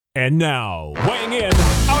And now, weighing in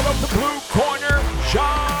out of the blue corner,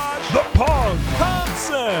 Josh the Punk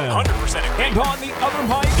Thompson. 100% agree. And on the other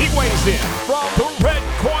mic, he weighs in from the red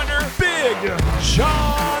corner, Big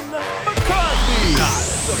John McCarthy.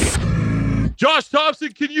 Josh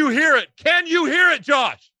Thompson, can you hear it? Can you hear it,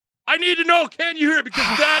 Josh? I need to know, can you hear it?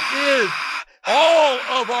 Because that is all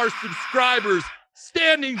of our subscribers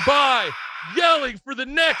standing by, yelling for the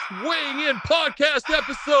next Weighing In podcast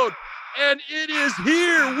episode. And it is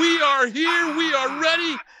here. We are here. We are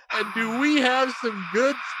ready. And do we have some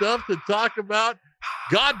good stuff to talk about?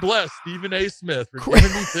 God bless Stephen A. Smith for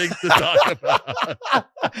giving me things to talk about.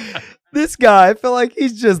 This guy, I feel like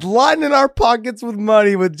he's just lining our pockets with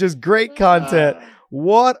money with just great content.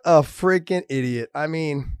 What a freaking idiot. I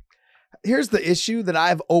mean, here's the issue that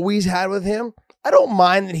I've always had with him. I don't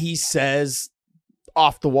mind that he says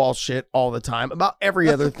off the wall shit all the time about every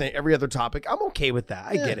other thing, every other topic. I'm okay with that.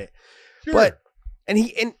 I get it. Sure. But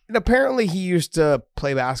and apparently he used to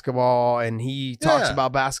play basketball and he talks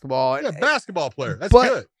about basketball. Yeah, basketball player. That's but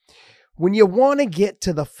good. When you want to get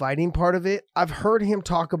to the fighting part of it, I've heard him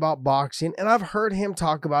talk about boxing and I've heard him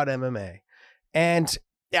talk about MMA. And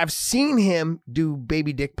I've seen him do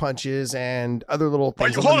baby dick punches and other little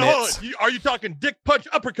things. Hold on. Are you talking dick punch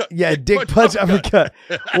uppercut? Yeah, dick punch uppercut.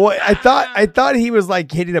 Well, I thought he was like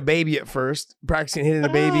hitting a baby at first, practicing hitting a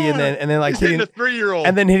baby, and then like hitting a 3-year-old,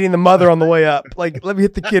 and then hitting the mother on the way up. Like, let me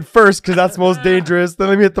hit the kid first because that's most dangerous. Then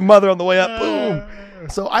let me hit the mother on the way up. Boom.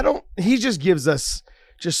 So he just gives us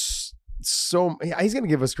he's gonna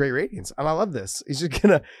give us great ratings, and I love this. He's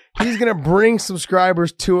gonna bring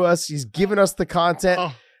subscribers to us. He's giving us the content.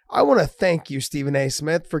 Oh. I want to thank you, Stephen A.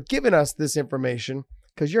 Smith, for giving us this information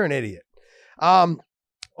because you're an idiot.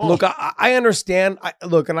 Look, I understand. I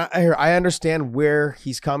understand where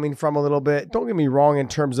he's coming from a little bit. Don't get me wrong in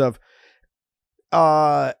terms of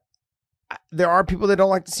there are people that don't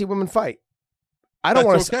like to see women fight. I don't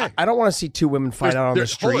want to see two women fight out on the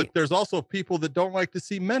street. There's also people that don't like to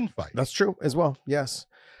see men fight. That's true as well. Yes.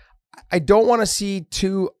 I don't want to see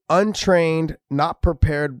two untrained, not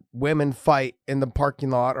prepared women fight in the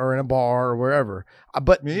parking lot or in a bar or wherever.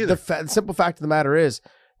 But the simple fact of the matter is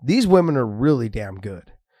these women are really damn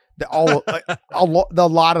good. A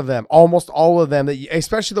lot of them, almost all of them,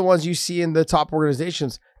 especially the ones you see in the top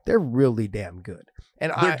organizations, they're really damn good.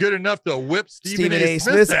 And they're good enough to whip Stephen A.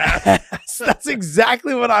 Smith's ass. That's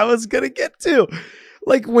exactly what I was going to get to.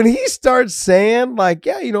 Like when he starts saying like,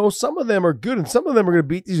 yeah, some of them are good and some of them are going to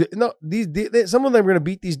beat these. No, some of them are going to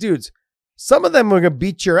beat these dudes. Some of them are going to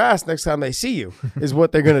beat your ass next time they see you is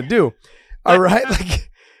what they're going to do. All right. Like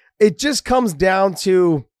it just comes down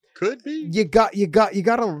to, could be, you got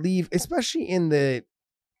to leave, especially in the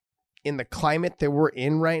climate that we're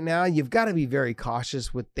in right now. You've got to be very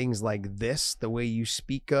cautious with things like this, the way you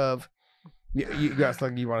speak of. You guys,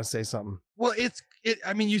 like, you want to say something? Well,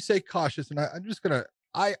 I mean, you say cautious, and I'm just gonna.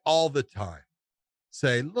 I all the time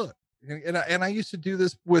say, look, and I used to do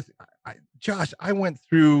this with Josh. I went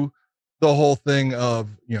through the whole thing of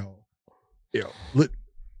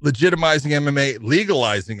legitimizing MMA,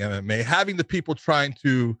 legalizing MMA, having the people trying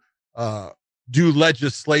to do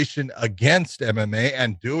legislation against MMA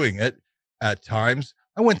and doing it at times.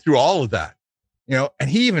 I went through all of that, and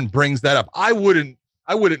he even brings that up. I wouldn't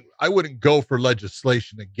go for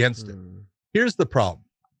legislation against it. Here's the problem.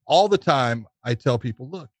 All the time I tell people,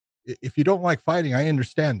 look, if you don't like fighting, I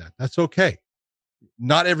understand that. That's okay.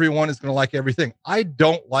 Not everyone is going to like everything. I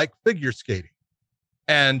don't like figure skating.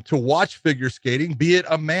 And to watch figure skating, be it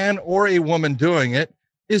a man or a woman doing it,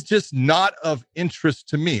 is just not of interest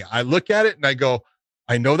to me. I look at it and I go,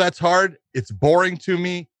 I know that's hard. It's boring to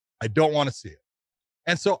me. I don't want to see it.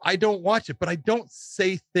 And so I don't watch it, but I don't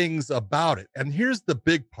say things about it. And here's the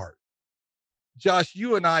big part. Josh,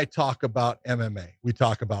 you and I talk about MMA. We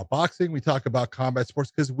talk about boxing. We talk about combat sports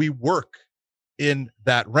because we work in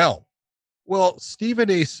that realm. Well, Stephen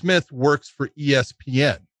A. Smith works for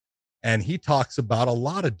ESPN, and he talks about a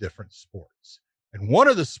lot of different sports. And one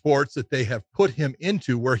of the sports that they have put him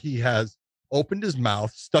into where he has opened his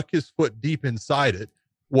mouth, stuck his foot deep inside it,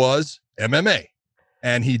 was MMA.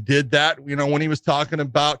 And he did that, when he was talking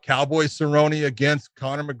about Cowboy Cerrone against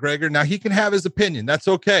Conor McGregor. Now, he can have his opinion. That's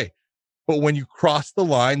okay. But when you cross the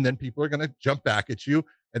line, then people are going to jump back at you.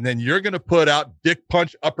 And then you're going to put out dick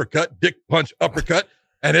punch, uppercut,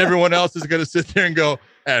 and everyone else is going to sit there and go,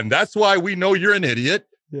 and that's why we know you're an idiot.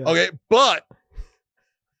 Yeah. Okay. But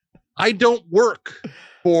I don't work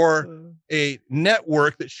for a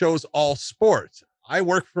network that shows all sports. I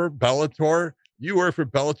work for Bellator. You work for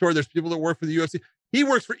Bellator. There's people that work for the UFC. He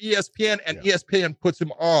works for ESPN, and ESPN puts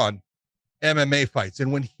him on MMA fights.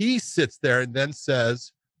 And when he sits there and then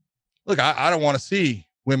says, look, I don't want to see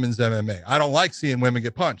women's MMA. I don't like seeing women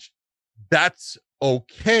get punched. That's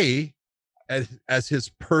okay as his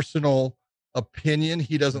personal opinion.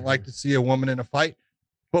 He doesn't like to see a woman in a fight.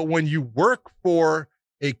 But when you work for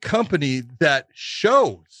a company that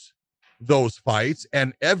shows those fights,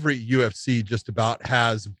 and every UFC just about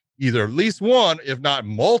has either at least one, if not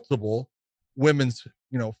multiple, women's,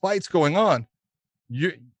 fights going on,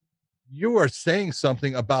 you are saying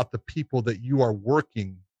something about the people that you are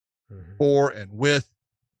working for and with.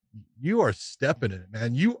 You are stepping in it,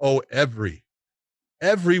 man. You owe every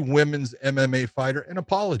women's MMA fighter an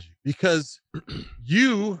apology, because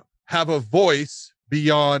you have a voice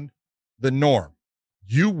beyond the norm.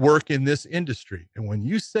 You work in this industry. And when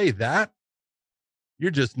you say that,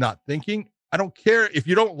 you're just not thinking. I don't care if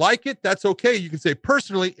you don't like it. That's okay. You can say,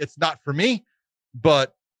 personally, it's not for me,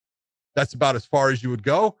 but that's about as far as you would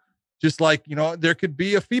go. Just like, there could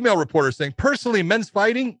be a female reporter saying, personally, men's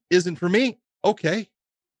fighting isn't for me. Okay,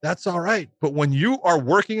 that's all right. But when you are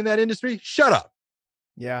working in that industry, shut up.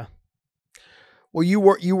 Yeah. Well, you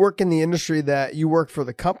work in the industry that you work for,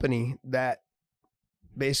 the company that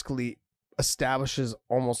basically establishes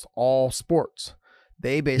almost all sports.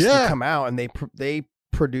 They basically come out and they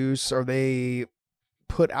produce, or they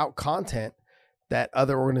put out content that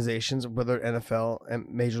other organizations, whether NFL and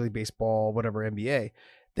Major League Baseball, whatever, NBA,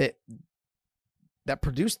 that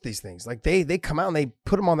produce these things. Like they come out and they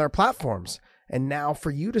put them on their platforms. And now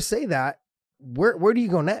for you to say that, where do you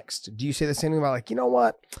go next? Do you say the same thing about, like, you know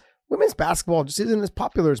what? Women's basketball just isn't as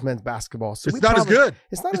popular as men's basketball. So it's not as good.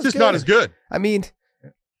 It's just not as good. I mean,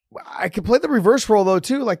 I could play the reverse role though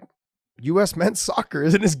too. Like, U.S. men's soccer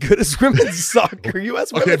isn't as good as women's soccer.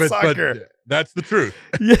 U.S. women's soccer. But that's the truth.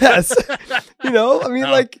 Yes.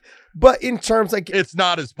 But in terms, like, it's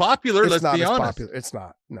not as popular. Let's be honest. Popular. It's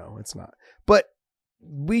not. No, it's not. But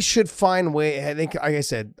we should find way. I think, like I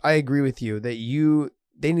said, I agree with you that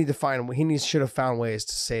they need to find. Should have found ways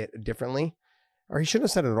to say it differently, or he shouldn't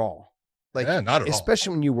have said it at all. Like, not at all.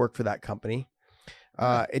 Especially when you work for that company.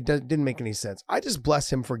 It didn't make any sense. I just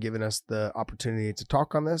bless him for giving us the opportunity to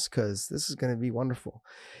talk on this, because this is going to be wonderful.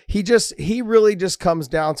 He really just comes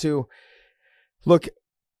down to, look,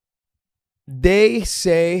 they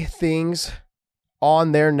say things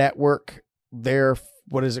on their network, their,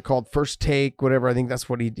 what is it called? First Take, whatever. I think that's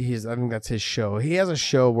what he's, I think that's his show. He has a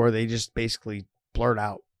show where they just basically blurt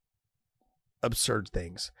out absurd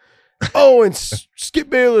things. Oh, and Skip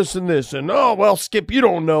Bayless and this, and oh, well, Skip, you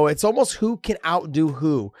don't know. It's almost who can outdo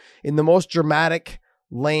who in the most dramatic,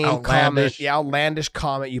 lame outlandish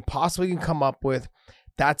comment you possibly can come up with.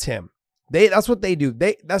 That's him. That's what they do.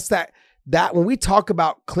 That when we talk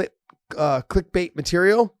about clickbait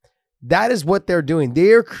material, that is what they're doing.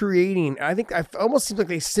 They're creating. I think it almost seems like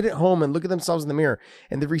they sit at home and look at themselves in the mirror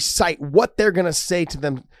and they recite what they're going to say to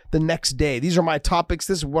them the next day. These are my topics.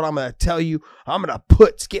 This is what I'm going to tell you. I'm going to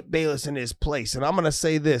put Skip Bayless in his place, and I'm going to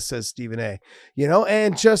say this, says Stephen A.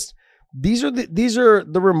 And just these are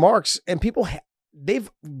the remarks, and people they've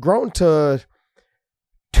grown to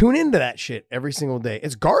tune into that shit every single day.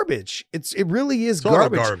 It's garbage. It really is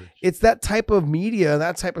garbage. It's that type of media,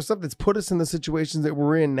 that type of stuff that's put us in the situations that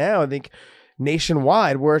we're in now, I think,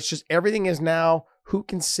 nationwide, where it's just everything is now who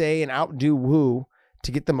can say and outdo who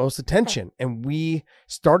to get the most attention. And we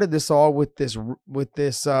started this all with this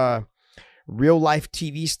real life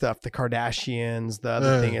TV stuff, the Kardashians, the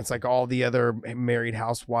other thing. It's like all the other married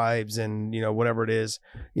housewives and, whatever it is,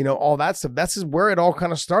 all that stuff. That's where it all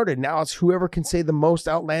kind of started. Now it's whoever can say the most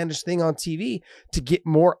outlandish thing on TV to get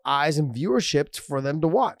more eyes and viewership for them to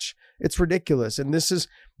watch. It's ridiculous. And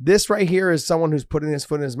this right here is someone who's putting his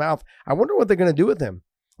foot in his mouth. I wonder what they're going to do with him.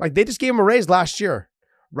 Like, they just gave him a raise last year,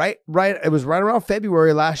 right? It was right around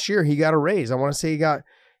February last year. He got a raise. I want to say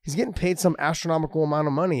he's getting paid some astronomical amount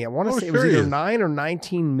of money. I want to say it was either 9 or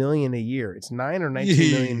 19 million a year. It's 9 or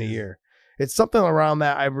 19 million a year. It's something around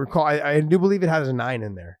that. I recall. I do believe it has a 9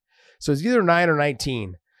 in there. So it's either 9 or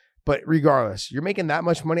 19. But regardless, you're making that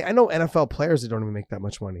much money. I know NFL players that don't even make that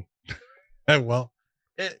much money. Well,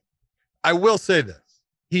 I will say this.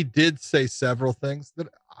 He did say several things that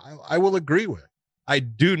I will agree with. I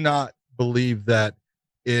do not believe that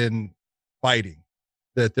in fighting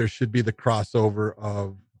that there should be the crossover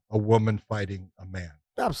of a woman fighting a man.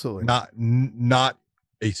 Absolutely. Not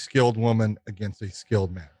a skilled woman against a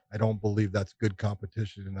skilled man. I don't believe that's good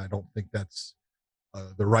competition, and I don't think that's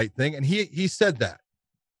the right thing. And he said that.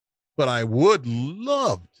 But I would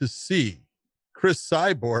love to see Chris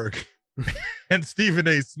Cyborg and Stephen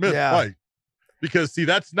A. Smith fight. Because, see,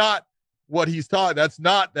 that's not what he's taught. That's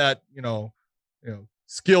not that,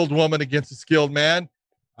 skilled woman against a skilled man.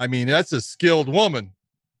 I mean, that's a skilled woman.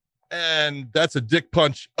 And that's a dick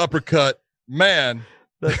punch uppercut man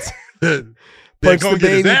That's punch the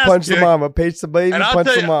baby, punch the mama. Punch the baby, punch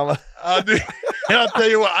the mama. And I'll tell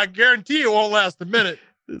you what, I guarantee it won't last a minute.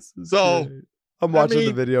 So great. I'm watching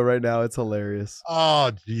the video right now. It's hilarious.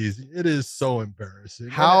 Oh, geez. It is so embarrassing.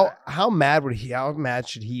 How mad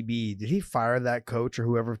should he be? Did he fire that coach or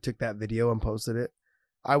whoever took that video and posted it?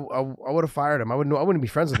 I would have fired him. I wouldn't be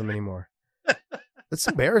friends with him anymore. That's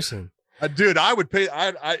embarrassing. Dude, I would pay.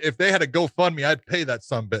 I if they had a GoFundMe, I'd pay that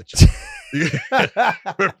sumbitch.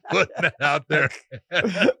 We're putting it out there.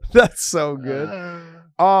 That's so good.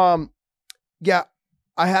 Yeah,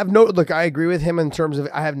 I have I agree with him in terms of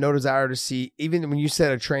I have no desire to see, even when you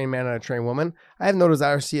said a trained man and a trained woman, I have no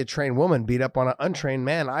desire to see a trained woman beat up on an untrained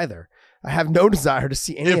man either. I have no desire to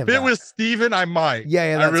see any of that. If it was Steven, I might. Yeah,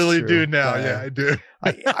 I really true. do now. Yeah, I do.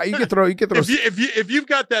 You could throw. If you've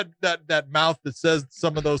got that mouth that says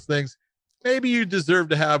some of those things, maybe you deserve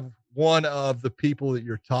to have one of the people that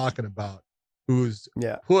you're talking about who's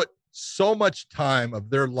put so much time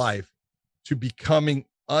of their life to becoming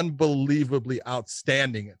unbelievably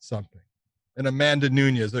outstanding at something. An Amanda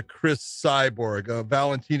Nunes, a Chris Cyborg, a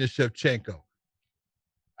Valentina Shevchenko.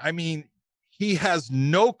 I mean, he has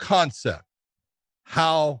no concept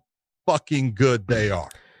how fucking good they are.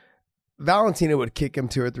 Valentina would kick him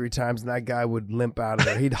 2 or 3 times, and that guy would limp out of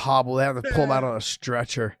there. He'd hobble. They have to pull him out on a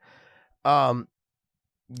stretcher.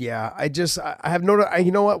 Yeah, I have no.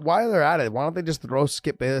 You know what? While they're at it, why don't they just throw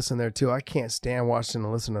Skip Bayless in there too? I can't stand watching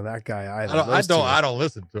and listen to that guy either. I don't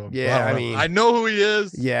listen to him. Yeah, I mean, I know who he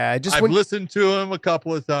is. Yeah, I've listened to him a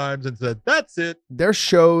couple of times and said, "That's it." Their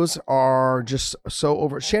shows are just so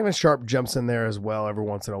over. Shannon Sharp jumps in there as well every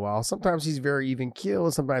once in a while. Sometimes he's very even keel,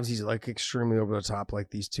 and sometimes he's like extremely over the top,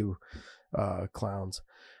 like these two clowns.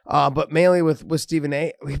 But mainly with Stephen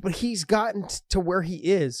A. But he's gotten to where he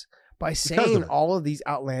is by saying all of these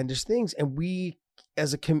outlandish things, and we,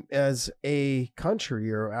 as a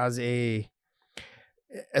country or as a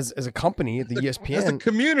company at the ESPN, as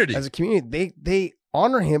a community, they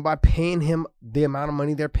honor him by paying him the amount of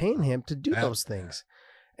money they're paying him to do those things.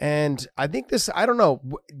 And I think this, I don't know,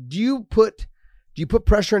 do you put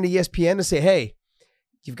pressure into ESPN to say, hey,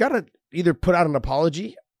 you've got to either put out an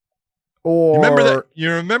apology? Or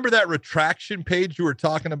you remember that retraction page you were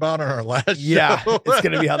talking about on our last show? It's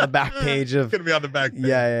going to be on the back page of. It's going to be on the back page.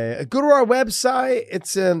 Yeah. Go to our website.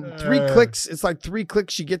 It's 3 clicks. It's like 3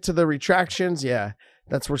 clicks. You get to the retractions. Yeah,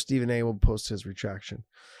 that's where Stephen A. will post his retraction.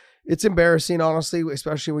 It's embarrassing, honestly,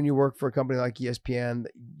 especially when you work for a company like ESPN.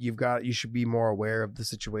 You should be more aware of the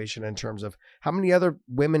situation in terms of how many other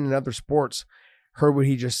women in other sports heard what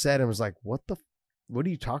he just said and was like, what are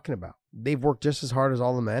you talking about? They've worked just as hard as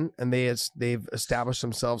all the men, and they've established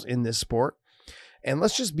themselves in this sport. And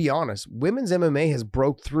let's just be honest, women's MMA has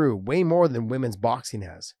broke through way more than women's boxing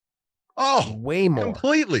has. Oh, way more.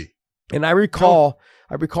 Completely. And I recall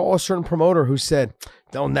a certain promoter who said,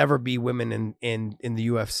 there'll never be women in the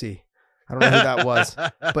UFC. I don't know who that was,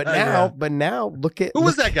 but now look at who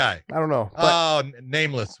was that guy? I don't know.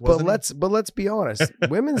 Nameless. But let's be honest.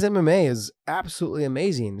 Women's MMA is absolutely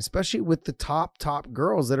amazing, especially with the top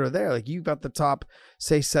girls that are there. Like you've got the top,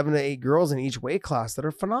 say 7 to 8 girls in each weight class that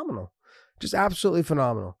are phenomenal, just absolutely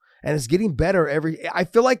phenomenal. And it's getting better I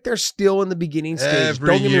feel like they're still in the beginning stage.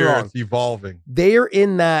 Every year it's evolving. They're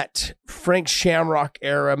in that Frank Shamrock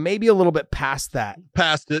era, maybe a little bit past that.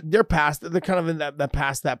 Past it. They're past it. They're kind of in that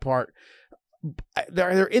past that part.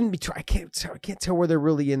 They're in between. I can't tell where they're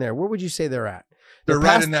really in there. Where would you say they're at? They're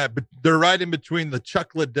right in that. They're right in between the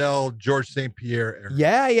Chuck Liddell, George St. Pierre era.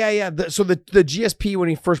 Yeah. So the GSP when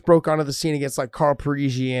he first broke onto the scene against like Carl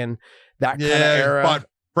Parisian, that kind of era.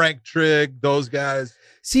 Frank Trigg, those guys.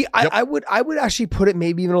 See, yep. I would actually put it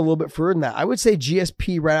maybe even a little bit further than that. I would say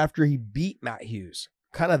GSP right after he beat Matt Hughes,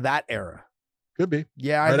 kind of that era. Could be.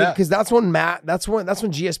 Yeah, I think because that's when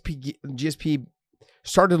GSP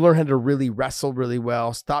started to learn how to really wrestle really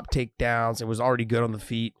well, stop takedowns, and was already good on the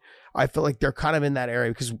feet. I feel like they're kind of in that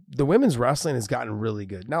area because the women's wrestling has gotten really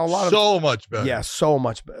good. Now much better. Yeah, so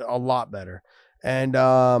much better, a lot better. And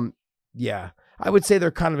I would say they're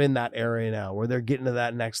kind of in that area now where they're getting to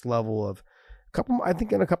that next level of I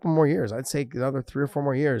think in a couple more years, I'd say another 3 or 4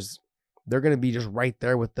 more years, they're going to be just right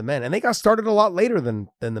there with the men. And they got started a lot later than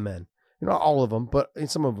the men. Not all of them, but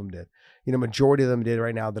some of them did. Majority of them did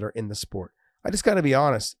right now that are in the sport. I just got to be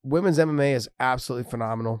honest. Women's MMA is absolutely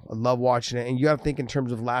phenomenal. I love watching it. And you got to think in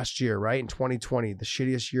terms of last year, right? In 2020, the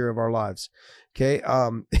shittiest year of our lives. Okay.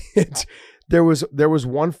 There was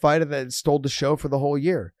one fighter that stole the show for the whole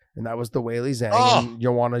year. And that was the Weili Zhang and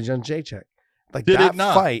Joanna Jędrzejczyk. Like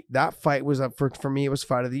that fight was up for me. It was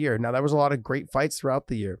fight of the year. Now there was a lot of great fights throughout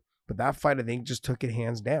the year, but that fight, I think, just took it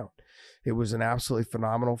hands down. It was an absolutely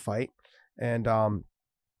phenomenal fight. And,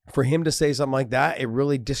 for him to say something like that, it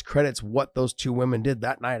really discredits what those two women did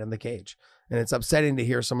that night in the cage. And it's upsetting to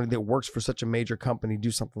hear somebody that works for such a major company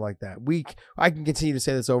do something like that. I can continue to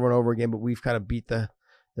say this over and over again, but we've kind of beat the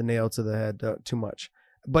nail to the head too much.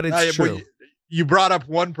 But it's true. You brought up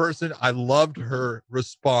one person. I loved her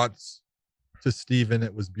response to Steven.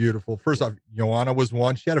 It was beautiful. First off, Joanna was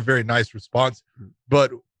one. She had a very nice response.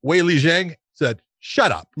 But Weili Zhang said,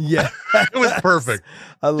 shut up. Yeah. It was perfect.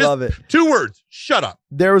 I love it. 2 words, shut up.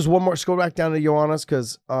 There was one more. Let's go back down to Joanna's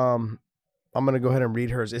because I'm going to go ahead and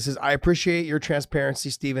read hers. It says, I appreciate your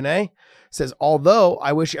transparency, Stephen A. It says, although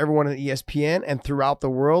I wish everyone at ESPN and throughout the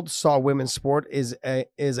world saw women's sport in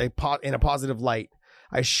a positive light.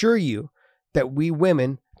 I assure you that we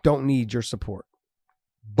women don't need your support.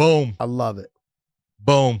 Boom. I love it.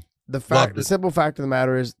 Boom. The simple fact of the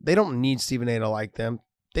matter is they don't need Stephen A to like them.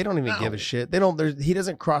 They don't even give a shit. He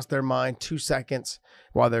doesn't cross their mind 2 seconds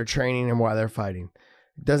while they're training and while they're fighting.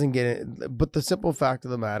 Doesn't get it. But the simple fact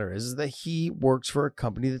of the matter is that he works for a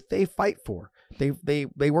company that they fight for. They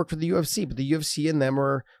work for the UFC, but the UFC and them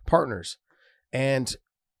are partners. And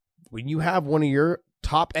when you have one of your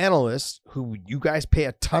top analysts who you guys pay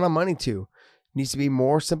a ton of money to, needs to be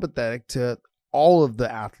more sympathetic to all of the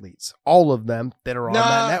athletes, all of them that are on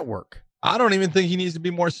that network. I don't even think he needs to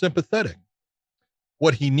be more sympathetic.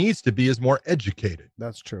 What he needs to be is more educated.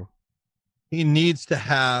 That's true. He needs to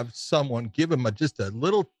have someone give him just a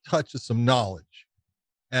little touch of some knowledge.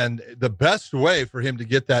 And the best way for him to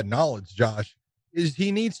get that knowledge, Josh, is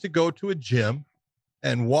he needs to go to a gym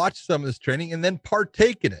and watch some of this training and then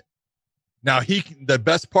partake in it. Now, the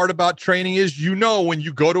best part about training is, when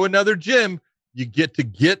you go to another gym, you get to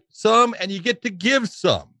get some and you get to give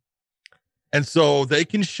some. And so they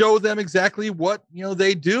can show them exactly what,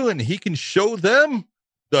 they do. And he can show them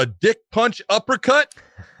the dick punch uppercut,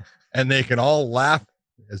 and they can all laugh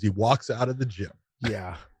as he walks out of the gym.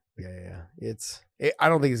 Yeah. I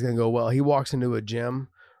don't think it's going to go well. He walks into a gym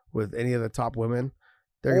with any of the top women.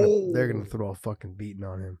 They're going to throw a fucking beating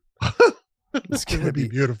on him. It's going to be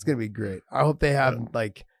beautiful. It's going to be great. I hope they have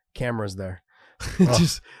cameras there.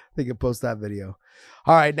 Just they can post that video.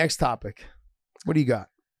 All right. Next topic. What do you got?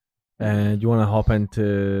 Do you want to hop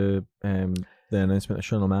into the announcement of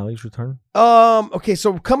Sean O'Malley's return? Okay,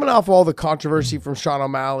 so coming off all the controversy from Sean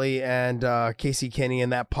O'Malley and Casey Kenny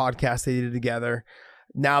and that podcast they did together,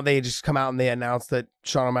 now they just come out and they announced that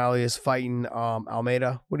Sean O'Malley is fighting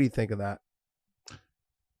Almeida. What do you think of that?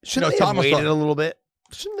 Shouldn't they have waited a little bit?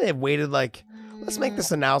 Shouldn't they have waited let's make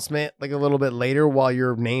this announcement a little bit later while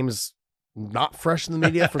your name's not fresh in the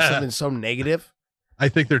media for something so negative? I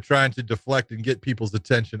think they're trying to deflect and get people's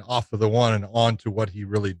attention off of the one and on to what he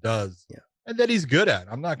really does. Yeah. And that he's good at.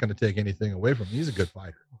 I'm not going to take anything away from him. He's a good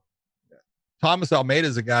fighter. Thomas Almeida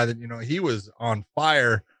is a guy that, he was on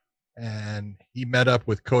fire and he met up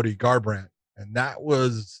with Cody Garbrandt. And that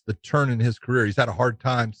was the turn in his career. He's had a hard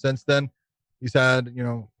time since then. He's had,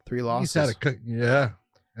 3 losses. He's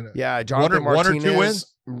had Jonathan Martinez, 1 or 2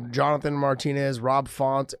 wins. Jonathan Martinez, Rob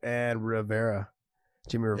Font, and Rivera.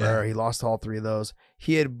 Jimmy Rivera. Yeah. He lost all 3 of those.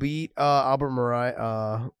 He had beat Albert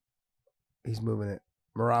Morales. He's moving it.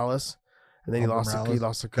 Morales. And then he lost to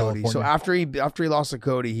Cody. California. So after he lost to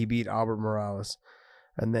Cody, he beat Albert Morales.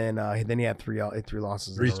 And then he had 3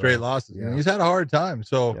 losses. 3 straight losses. Yeah. He's had a hard time.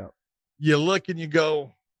 So you look and you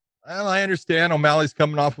go, well, I understand O'Malley's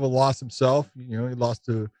coming off of a loss himself. He lost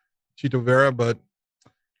to Chito Vera, but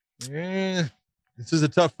this is a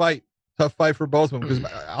tough fight. Tough fight for both of them because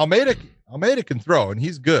Almeida can throw, and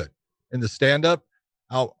he's good in the stand-up.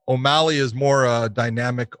 O'Malley is more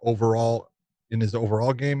dynamic overall in his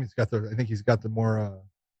overall game. I think he's got the more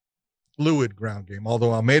fluid ground game.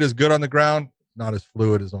 Although Almeida's good on the ground, not as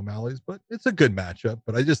fluid as O'Malley's, but it's a good matchup.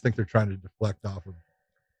 But I just think they're trying to deflect off of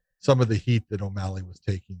some of the heat that O'Malley was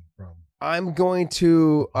taking from. I'm going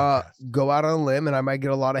to go out on a limb, and I might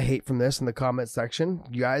get a lot of hate from this in the comment section.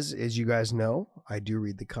 You guys, as you guys know, I do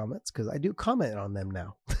read the comments because I do comment on them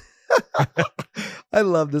now. I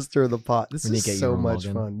love to stir the pot. This is so much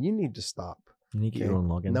fun. You need to stop. You need to get your own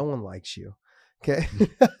login. No one likes you. Okay.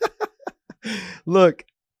 Look,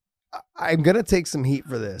 I'm going to take some heat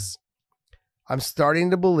for this. I'm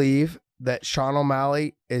starting to believe that Sean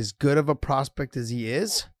O'Malley, as good of a prospect as he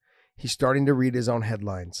is, he's starting to read his own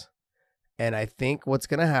headlines. And I think what's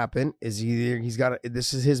going to happen is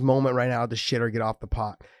this is his moment right now to shit or get off the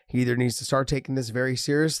pot. He either needs to start taking this very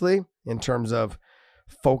seriously in terms of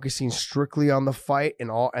focusing strictly on the fight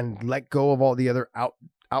and let go of all the other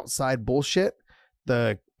outside bullshit,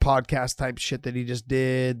 the podcast type shit that he just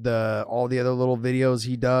did, all the other little videos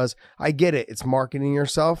he does. I get it. It's marketing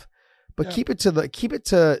yourself, but keep it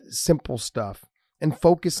to simple stuff and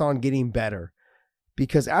focus on getting better.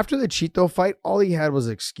 because after the Chito fight, all he had was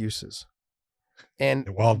excuses. And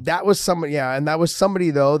that was somebody, and that was somebody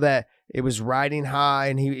though that it was riding high,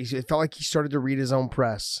 and it felt like he started to read his own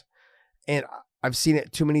press. And I've seen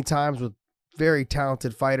it too many times with very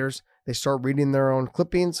talented fighters. They start reading their own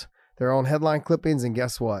clippings, their own headline clippings, and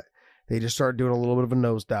guess what? They just start doing a little bit of a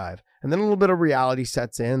nosedive. And then a little bit of reality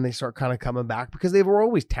sets in. They start kind of coming back because they were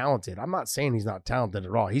always talented. I'm not saying he's not talented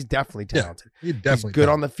at all. He's definitely talented. Yeah, he's good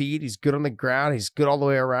on the feet. He's good on the ground. He's good all the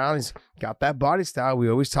way around. He's got that body style we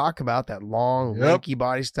always talk about, that long, lanky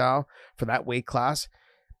body style for that weight class.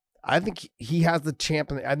 I think he has the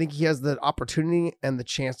champion. I think he has the opportunity and the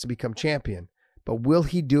chance to become champion. But will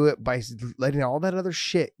he do it by letting all that other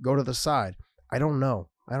shit go to the side? I don't know.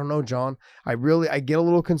 I don't know, John. I get a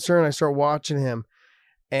little concerned. I start watching him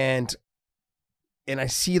and I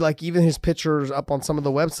see like even his pictures up on some of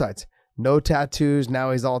the websites, no tattoos.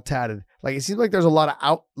 Now he's all tatted. Like it seems like there's a lot of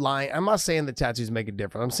outline. I'm not saying the tattoos make a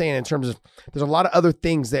difference. I'm saying in terms of there's a lot of other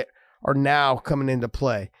things that are now coming into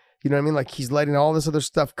play. You know what I mean? Like he's letting all this other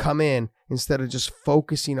stuff come in instead of just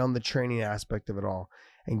focusing on the training aspect of it all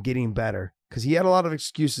and getting better. Because he had a lot of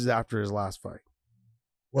excuses after his last fight.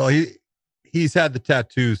 Well, he's had the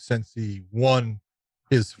tattoos since he won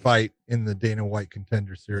his fight in the Dana White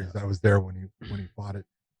Contender Series. I was there when he fought it,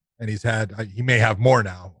 and he may have more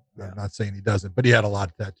now. Yeah. I'm not saying he doesn't, but he had a lot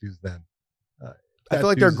of tattoos then. I feel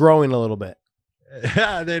like they're growing a little bit.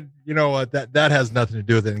 Yeah, you know what? That has nothing to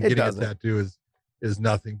do with it. And getting a tattoo is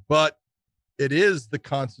nothing, but it is the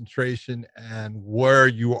concentration and where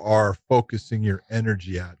you are focusing your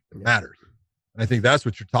energy at that matters. And I think that's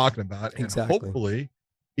what you're talking about. Exactly. And hopefully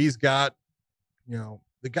he's got,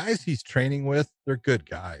 the guys he's training with, they're good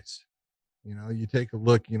guys. You take a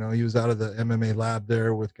look, he was out of the MMA lab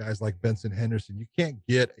there with guys like Benson Henderson. You can't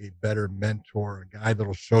get a better mentor, a guy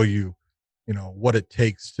that'll show you, what it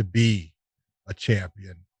takes to be a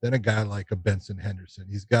champion than a guy like a Benson Henderson.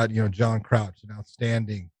 He's got, John Crouch, an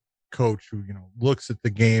outstanding coach who, looks at the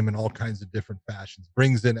game in all kinds of different fashions,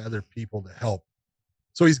 brings in other people to help.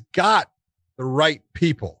 So he's got the right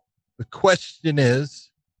people. The question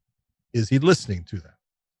is he listening to them?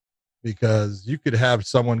 Because you could have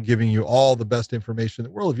someone giving you all the best information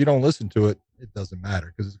in the world. If you don't listen to it, it doesn't matter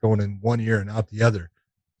because it's going in one ear and out the other.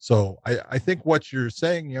 So I think what you're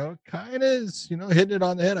saying, kind of is, hitting it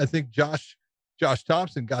on the head. I think Josh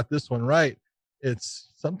Thompson got this one right. It's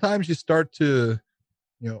sometimes you start to,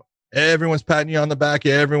 everyone's patting you on the back.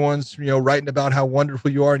 Everyone's, writing about how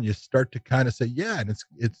wonderful you are. And you start to kind of say, yeah, and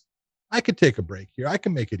it's, I could take a break here. I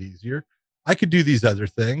can make it easier. I could do these other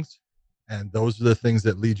things. And those are the things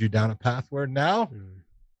that lead you down a path where now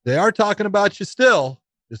they are talking about you still,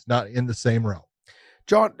 just not in the same realm.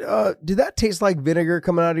 John, did that taste like vinegar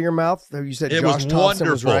coming out of your mouth? You said Josh Thompson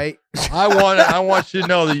was right. I want you to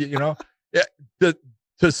know that,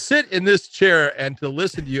 to sit in this chair and to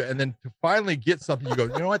listen to you and then to finally get something, you go,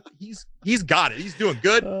 you know what? He's got it. He's doing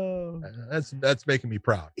good. That's making me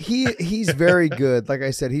proud. He's very good. Like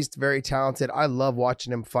I said, he's very talented. I love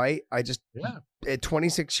watching him fight. At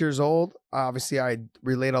 26 years old, obviously I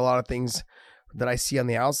relate a lot of things that I see on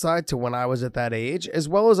the outside to when I was at that age, as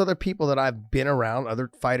well as other people that I've been around, other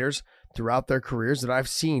fighters throughout their careers that I've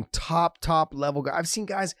seen top level guys. I've seen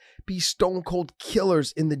guys be stone cold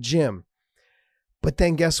killers in the gym. But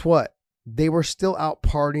then guess what? They were still out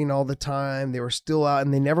partying all the time. They were still out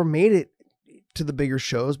and they never made it to the bigger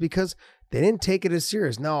shows because they didn't take it as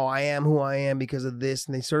serious. No, I am who I am because of this.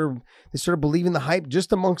 And they started believing the hype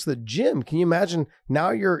just amongst the gym. Can you imagine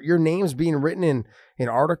now your name's being written in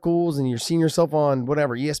articles and you're seeing yourself on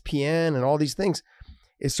whatever, ESPN and all these things.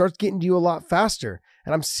 It starts getting to you a lot faster.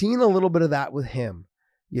 And I'm seeing a little bit of that with him,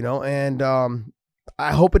 and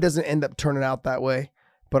I hope it doesn't end up turning out that way,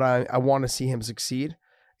 but I want to see him succeed.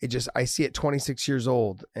 I see it 26 years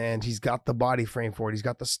old and he's got the body frame for it. He's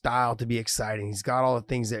got the style to be exciting. He's got all the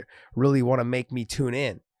things that really want to make me tune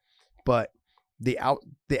in. But the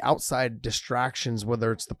outside distractions,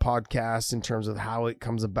 whether it's the podcast in terms of how it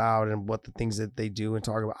comes about and what the things that they do and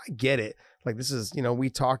talk about, I get it. Like this is, we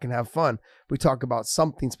talk and have fun. We talk about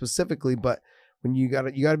something specifically, but when you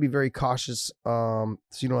gotta be very cautious so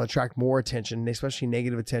you don't attract more attention, especially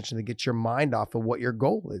negative attention, to get your mind off of what your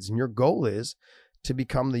goal is. And your goal is to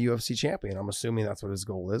become the UFC champion. I'm assuming that's what his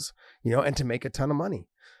goal is, and to make a ton of money.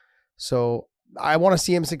 So I want to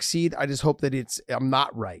see him succeed. I just hope that I'm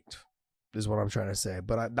not right is what I'm trying to say.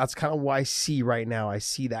 But that's kind of what I see right now. I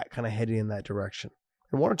see that kind of heading in that direction.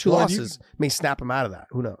 And one or two losses may snap him out of that.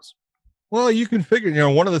 Who knows? Well, you can figure,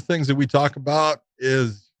 one of the things that we talk about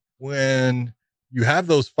is when you have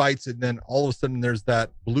those fights and then all of a sudden there's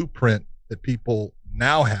that blueprint that people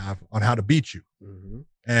now have on how to beat you. Mm-hmm.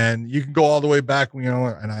 And you can go all the way back, you know,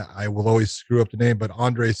 and I will always screw up the name, but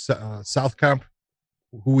Andre Southkamp,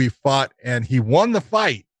 who he fought, and he won the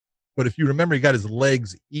fight. But if you remember, he got his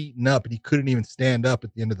legs eaten up and he couldn't even stand up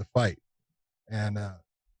at the end of the fight. And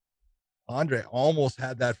Andre almost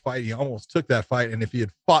had that fight. He almost took that fight. And if he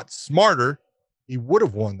had fought smarter, he would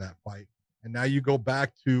have won that fight. And now you go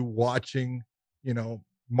back to watching, you know,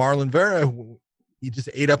 Marlon Vera, who he just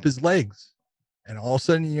ate up his legs. And all of a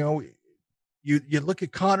sudden, you know, you look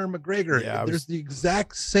at Conor McGregor. Yeah, there's the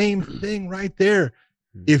exact same thing right there.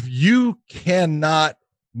 If you cannot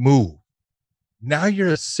move, now you're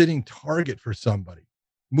a sitting target for somebody.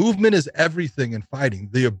 Movement is everything in fighting.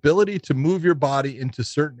 The ability to move your body into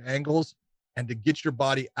certain angles and to get your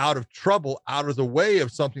body out of trouble, out of the way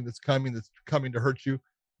of something that's coming to hurt you.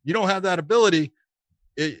 You don't have that ability.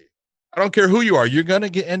 I don't care who you are. You're going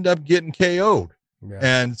to end up getting KO'd. Yeah.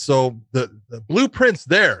 And so the blueprint's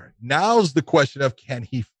there. Now's the question of, can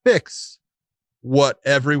he fix what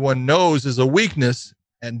everyone knows is a weakness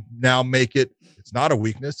and now make it, it's not a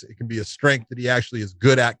weakness. It can be a strength that he actually is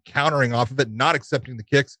good at countering off of it, not accepting the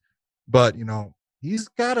kicks. But, you know, he's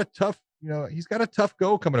got a tough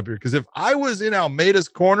go coming up here. Because if I was in Almeida's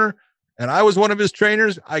corner and I was one of his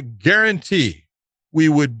trainers, I guarantee we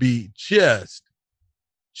would be just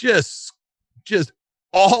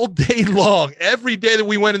all day long. Every day that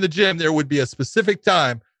we went in the gym, there would be a specific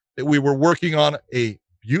time that we were working on a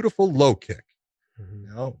beautiful low kick. Mm-hmm. You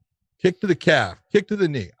know, kick to the calf, kick to the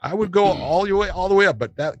knee. I would go all the way up,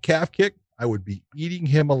 but that calf kick, I would be eating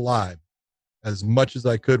him alive as much as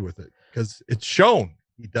I could with it, because it's shown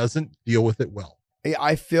he doesn't deal with it well.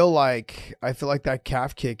 I feel like that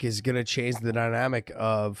calf kick is going to change the dynamic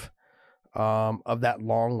of that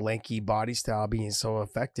long, lanky body style being so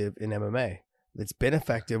effective in MMA. It's been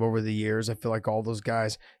effective over the years. I feel like all those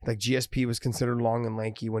guys, like GSP was considered long and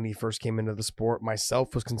lanky when he first came into the sport.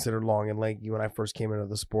 Myself was considered long and lanky when I first came into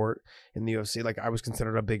the sport in the UFC. Like I was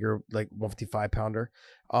considered a bigger, like 155 pounder.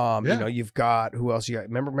 You know, you've got, who else you got?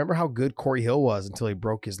 Remember how good Corey Hill was until he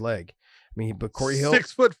broke his leg. I mean, but Corey Hill,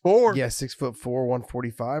 6'4". Yeah, 6'4",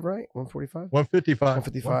 145, right? 145?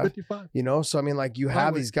 155. You know, so I mean, like you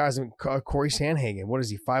have these guys. I mean, Corey Sandhagen, what is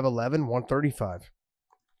he? 5'11", 135.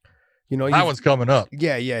 You know, that one's coming up.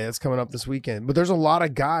 Yeah, that's coming up this weekend. But there's a lot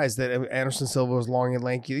of guys that Anderson Silva is long and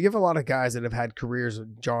lanky. You have a lot of guys that have had careers,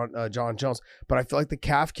 John Jones. But I feel like the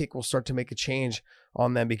calf kick will start to make a change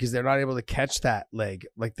on them because they're not able to catch that leg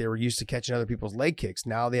like they were used to catching other people's leg kicks.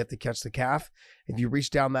 Now they have to catch the calf. If you reach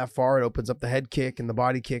down that far, it opens up the head kick and the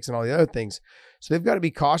body kicks and all the other things. So they've got to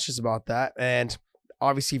be cautious about that. And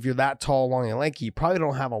obviously, if you're that tall, long, and lanky, you probably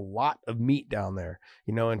don't have a lot of meat down there,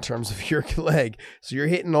 you know, in terms of your leg. So you're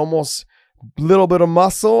hitting almost a little bit of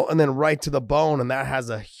muscle and then right to the bone, and that has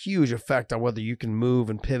a huge effect on whether you can move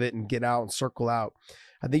and pivot and get out and circle out.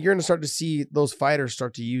 I think you're going to start to see those fighters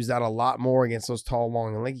start to use that a lot more against those tall,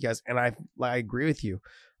 long, and lanky guys. And I agree with you.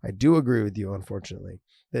 I do agree with you, unfortunately.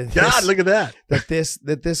 God, look at that.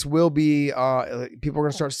 That this will be people are going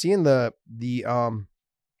to start seeing the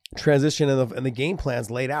transition and the game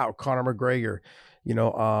plans laid out. Conor McGregor, you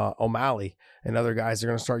know, O'Malley and other guys are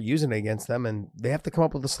going to start using it against them, and they have to come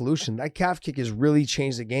up with a solution. That calf kick has really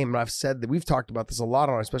changed the game, and I've said that we've talked about this a lot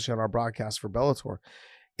especially on our broadcast for Bellator.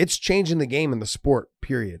 It's changing the game in the sport,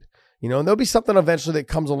 period. You know, and there'll be something eventually that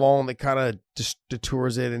comes along that kind of just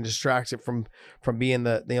detours it and distracts it from being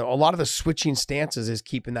a lot of the switching stances is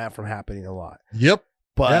keeping that from happening a lot. Yep.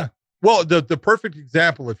 But yeah. Well, the perfect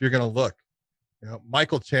example, if you're going to look, you know,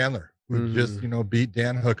 Michael Chandler, who just, you know, beat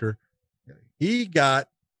Dan Hooker. He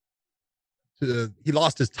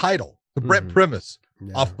lost his title to Brett Primus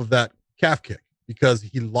off of that calf kick because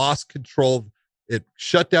he lost control. It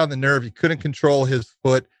shut down the nerve. He couldn't control his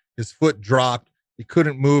foot. His foot dropped. He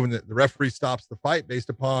couldn't move, and the referee stops the fight based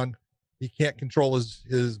upon he can't control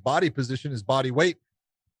his body position, his body weight.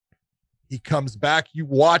 He comes back. You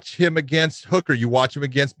watch him against Hooker. You watch him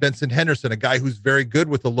against Benson Henderson, a guy who's very good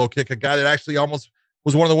with the low kick, a guy that actually almost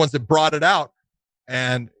was one of the ones that brought it out.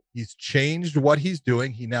 And he's changed what he's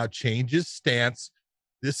doing. He now changes stance.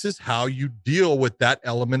 This is how you deal with that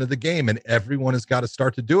element of the game. And everyone has got to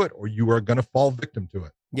start to do it, or you are going to fall victim to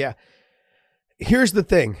it. Yeah. Here's the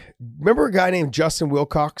thing. Remember a guy named Justin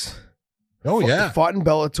Wilcox? Oh, yeah. Fought in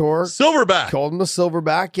Bellator. Silverback. Called him the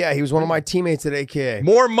Silverback. Yeah, he was one of my teammates at AKA.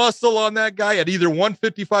 More muscle on that guy at either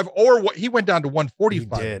 155 or what? He went down to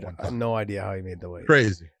 145. He did. I have no idea how he made the weight.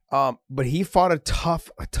 Crazy. But he fought a tough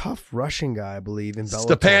Russian guy, I believe, in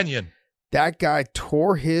Bellator. Stepanyan. That guy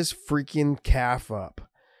tore his freaking calf up.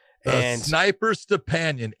 And Sniper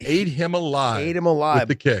Stepanian ate him alive. With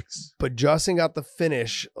the kicks. But Justin got the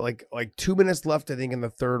finish, like 2 minutes left, I think, in the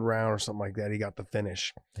third round or something like that. He got the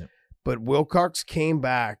finish. Yep. But Wilcox came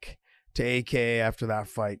back to AKA after that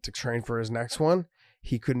fight to train for his next one.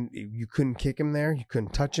 You couldn't kick him there. You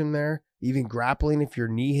couldn't touch him there. Even grappling if your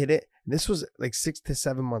knee hit it. And this was like 6 to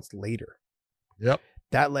 7 months later. Yep.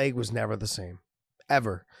 That leg was never the same,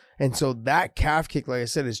 ever. And so that calf kick, like I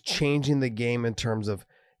said, is changing the game in terms of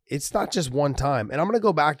it's not just one time. And I'm going to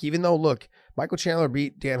go back, even though, look, Michael Chandler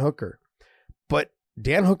beat Dan Hooker. But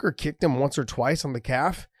Dan Hooker kicked him once or twice on the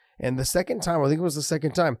calf. And the second time, I think it was the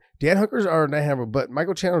second time, but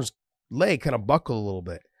Michael Chandler's leg kind of buckled a little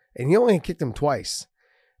bit. And he only kicked him twice.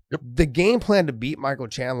 Yep. The game plan to beat Michael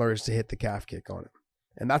Chandler is to hit the calf kick on him.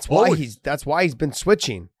 And that's why he's been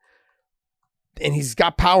switching. And he's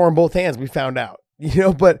got power in both hands, we found out.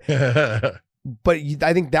 But I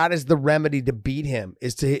think that is the remedy to beat him,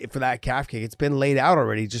 is to hit for that calf kick. It's been laid out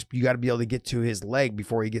already. Just you got to be able to get to his leg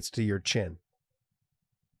before he gets to your chin.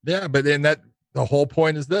 Yeah, but then the whole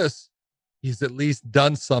point is this. He's at least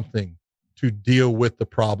done something to deal with the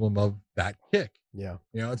problem of that kick. Yeah.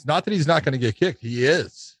 It's not that he's not going to get kicked. He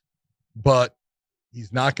is. But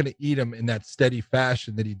he's not going to eat him in that steady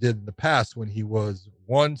fashion that he did in the past when he was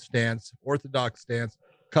one stance, orthodox stance,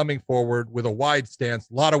 coming forward with a wide stance,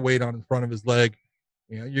 a lot of weight on in front of his leg.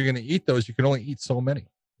 You're going to eat those. You can only eat so many.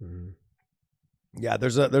 Mm-hmm. Yeah,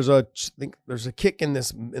 there's a kick in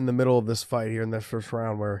the middle of this fight here in the first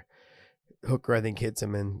round where Hooker, I think, hits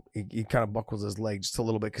him and he kind of buckles his leg just a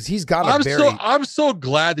little bit because he's got I'm so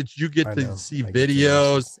glad that you get to see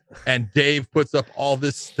videos and Dave puts up all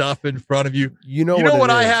this stuff in front of you. You know what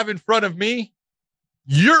I have in front of me?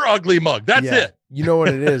 Your ugly mug. That's it. You know what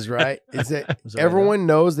it is, right? Is that everyone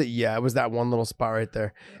knows that? Yeah, it was that one little spot right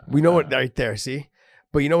there. We know it right there. See,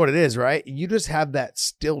 but you know what it is, right? You just have that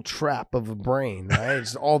still trap of a brain, right?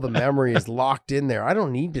 It's all the memory is locked in there. I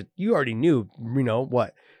don't need to. You already knew.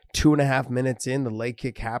 What? 2.5 minutes in, the leg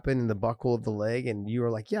kick happened in the buckle of the leg, and you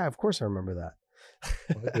were like, "Yeah, of course I remember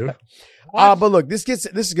that." But look, this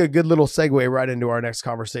is a good little segue right into our next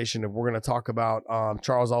conversation. We're going to talk about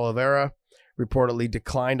Charles Oliveira reportedly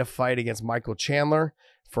declined a fight against Michael Chandler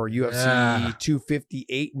for UFC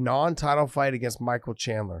 258 non-title fight against Michael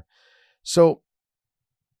Chandler. So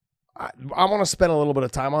I want to spend a little bit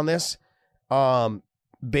of time on this,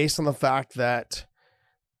 based on the fact that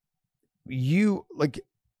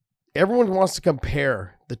everyone wants to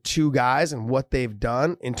compare the two guys and what they've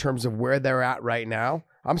done in terms of where they're at right now.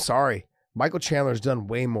 I'm sorry. Michael Chandler's done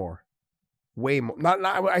way more.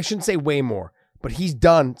 I shouldn't say way more, but he's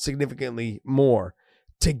done significantly more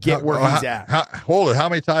to get where he's at. Hold it. How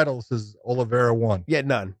many titles has Oliveira won? Yeah,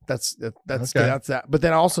 none. That's that. But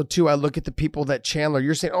then also too, I look at the people that Chandler,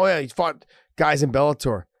 you're saying, oh yeah, he's fought guys in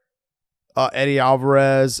Bellator. Eddie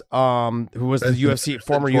Alvarez, who was the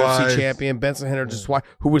former UFC champion, Benson Henderson,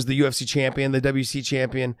 who was the UFC champion, the WC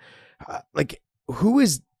champion.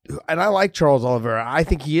 And I like Charles Oliveira. I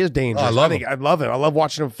think he is dangerous. I love him. I love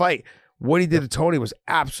watching him fight. What he did to Tony was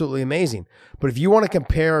absolutely amazing. But if you want to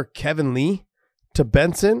compare Kevin Lee to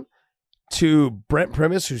Benson to Brent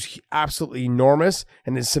Primus, who's absolutely enormous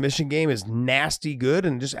and his submission game is nasty good,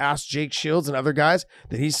 and just ask Jake Shields and other guys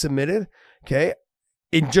that he's submitted, okay?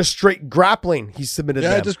 In just straight grappling, he submitted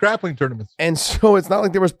them. Yeah, just grappling tournaments. And so it's not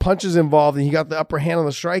like there was punches involved and he got the upper hand on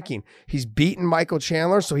the striking. He's beaten Michael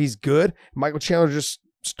Chandler, so he's good. Michael Chandler just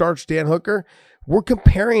starched Dan Hooker. We're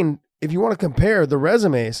comparing, if you want to compare the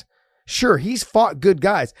resumes, sure, he's fought good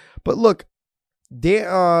guys. But look,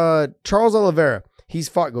 Charles Oliveira, he's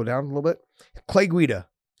fought, go down a little bit, Clay Guida,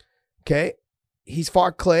 okay? He's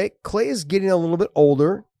fought Clay. Clay is getting a little bit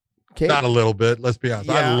older, okay? Not a little bit, let's be honest.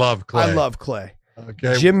 Yeah, I love Clay.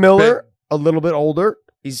 Okay. Jim Miller, a little bit older.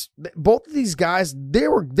 Both of these guys,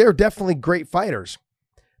 they're definitely great fighters.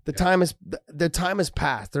 Their time has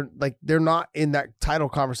passed. They're not in that title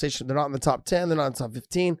conversation. They're not in the top 10. They're not in the top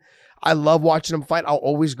 15. I love watching them fight. I'll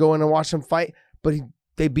always go in and watch them fight. But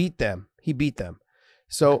they beat them. He beat them.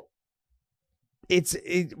 So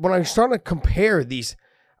when I'm starting to compare these,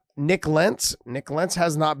 Nick Lentz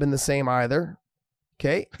has not been the same either.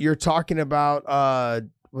 Okay, you're talking about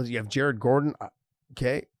you have Jared Gordon.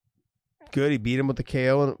 Okay, good. He beat him with the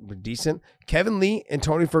KO and decent. Kevin Lee and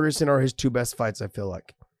Tony Ferguson are his two best fights, I feel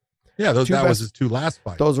like. Yeah, that was his two last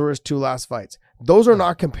fights. Those were his two last fights. Those are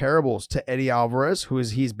not comparables to Eddie Alvarez,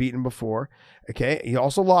 he's beaten before. Okay, he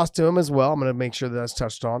also lost to him as well. I'm going to make sure that's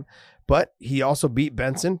touched on. But he also beat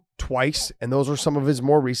Benson twice, and those are some of his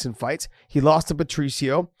more recent fights. He lost to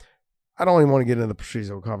Patricio. I don't even want to get into the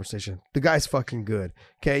Patricio conversation. The guy's fucking good.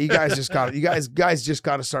 Okay, you guys just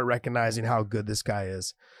got to start recognizing how good this guy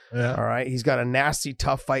is. Yeah. All right, he's got a nasty,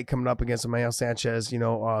 tough fight coming up against Emmanuel Sanchez.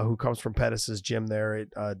 Who comes from Pettis' gym there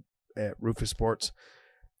at Rufus Sports.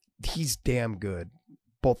 He's damn good.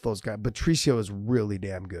 Both those guys. Patricio is really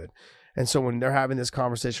damn good. And so when they're having this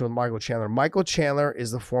conversation with Michael Chandler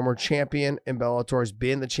is the former champion in Bellator. He's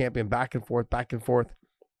been the champion back and forth.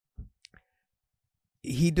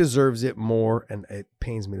 He deserves it more, and it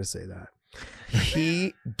pains me to say that.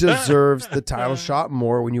 He deserves the title shot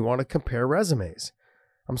more when you want to compare resumes.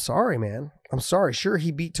 I'm sorry, man. I'm sorry. Sure,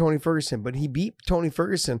 he beat Tony Ferguson, but he beat Tony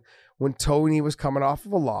Ferguson when Tony was coming off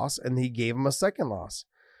of a loss, and he gave him a second loss.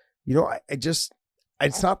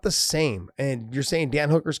 It's not the same. And you're saying Dan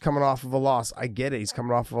Hooker's coming off of a loss. I get it. He's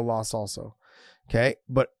coming off of a loss also. Okay.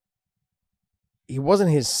 But he wasn't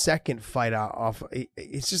his second fight out off.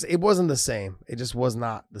 It wasn't the same. It just was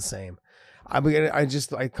not the same. I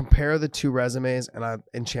compare the two resumes,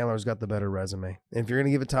 and Chandler's got the better resume. And if you're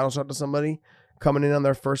going to give a title shot to somebody coming in on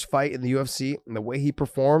their first fight in the UFC and the way he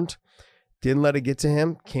performed, didn't let it get to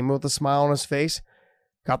him, came in with a smile on his face,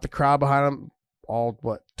 got the crowd behind him. All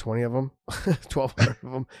 20 of them, 1,200 of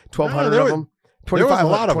them, 1,200 of them,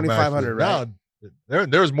 2,500, right? No,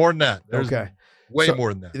 there was more than that. Way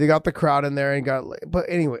more than that. They got the crowd in there and but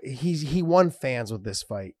anyway, he won fans with this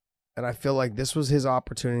fight, and I feel like this was his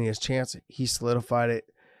opportunity, his chance. He solidified it.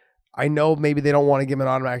 I know maybe they don't want to give him an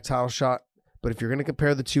automatic title shot, but if you're going to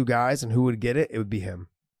compare the two guys and who would get it, it would be him.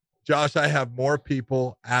 Josh, I have more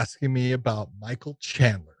people asking me about Michael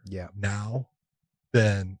Chandler now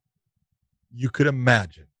than you could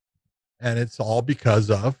imagine. And it's all because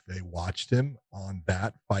they watched him on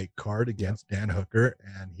that fight card against Dan Hooker,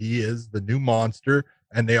 and he is the new monster,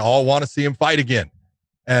 and they all want to see him fight again.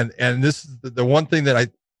 And this is the one thing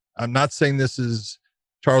that I'm not saying this is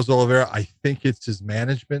Charles Oliveira. I think it's his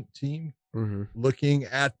management team looking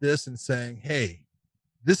at this and saying, hey,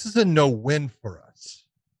 this is a no-win for us.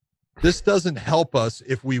 This doesn't help us.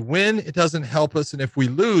 If we win, it doesn't help us. And if we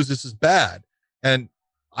lose, this is bad. And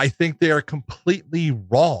I think they are completely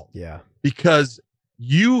wrong. Yeah. Because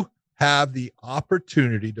you have the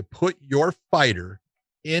opportunity to put your fighter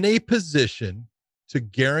in a position to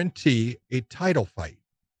guarantee a title fight.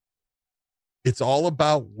 It's all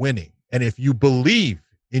about winning. And if you believe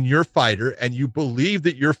in your fighter and you believe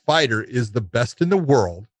that your fighter is the best in the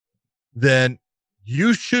world, then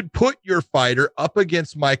you should put your fighter up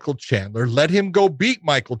against Michael Chandler, let him go beat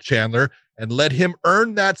Michael Chandler, and let him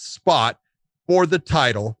earn that spot for the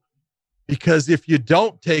title, because if you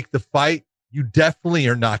don't take the fight, you definitely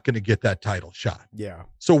are not going to get that title shot. Yeah.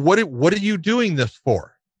 So what are you doing this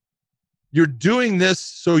for? You're doing this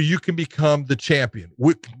so you can become the champion.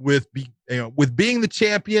 With being the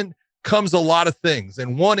champion comes a lot of things,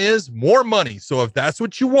 and one is more money. So if that's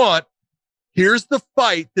what you want, here's the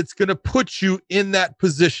fight that's going to put you in that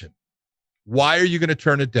position. Why are you going to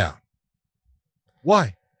turn it down?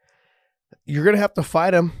 Why? You're going to have to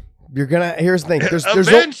fight him. Here's the thing.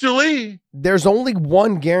 There's only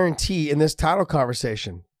one guarantee in this title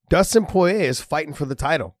conversation. Dustin Poirier is fighting for the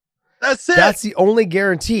title. That's it. That's the only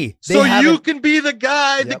guarantee. So you can be the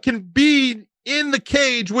guy that can be in the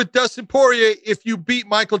cage with Dustin Poirier if you beat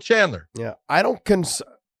Michael Chandler. Yeah. I don't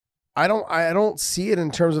see it in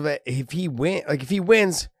terms of if he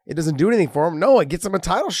wins, it doesn't do anything for him. No, it gets him a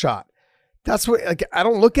title shot. That's what, I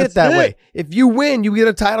don't look at it that way. If you win, you get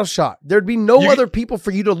a title shot. There'd be no other people for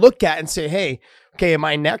you to look at and say, hey, okay, am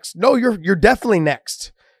I next? No, you're definitely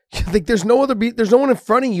next. Like there's no one in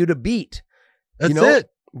front of you to beat. That's it.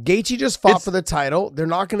 Gaethje just fought for the title. They're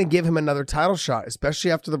not going to give him another title shot, especially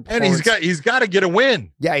after the and he's got to get a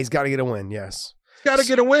win. Yeah, he's got to get a win. Yes. He's got to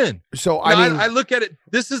get a win. So I look at it.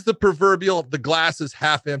 This is the proverbial, the glass is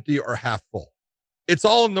half empty or half full. It's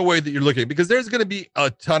all in the way that you're looking, because there's going to be a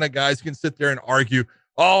ton of guys who can sit there and argue,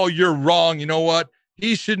 oh, you're wrong. You know what?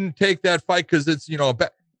 He shouldn't take that fight because it's,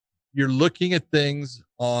 you're looking at things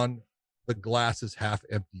on the glass is half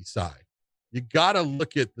empty side. You got to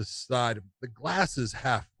look at the side of the glass is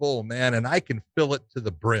half full, man, and I can fill it to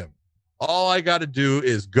the brim. All I got to do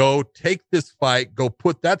is go take this fight, go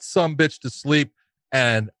put that sumbitch to sleep,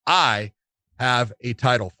 and I have a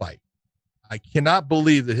title fight. I cannot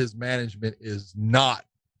believe that his management is not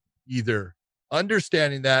either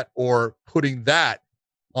understanding that or putting that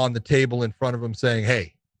on the table in front of him saying,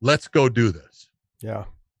 hey, let's go do this. Yeah.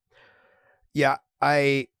 Yeah.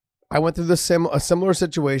 I went through a similar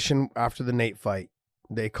situation after the Nate fight.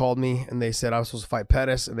 They called me and they said I was supposed to fight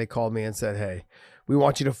Pettis, and they called me and said, hey, we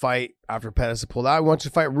want you to fight after Pettis had pulled out. We want you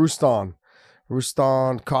to fight Rustam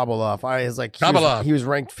Kabalov. He was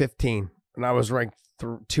ranked 15. and I was ranked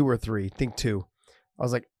 2 or 3, I think 2. I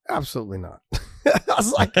was like, absolutely not. I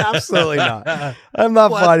was like, absolutely not. I'm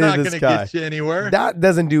not fighting this guy. Get you anywhere. That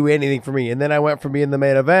doesn't do anything for me. And then I went from being the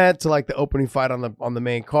main event to like the opening fight on the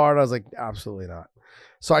main card. I was like, absolutely not.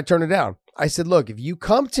 So I turned it down. I said, look, if you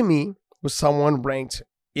come to me with someone ranked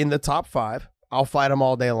in the top 5, I'll fight them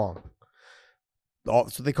all day long.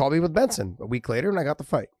 So they called me with Benson a week later, and I got the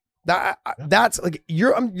fight. That's like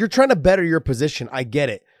you're trying to better your position. I get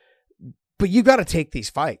it, but you got to take these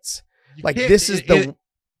fights. Like this is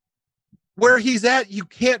where he's at. You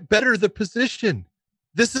can't better the position.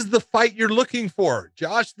 This is the fight you're looking for,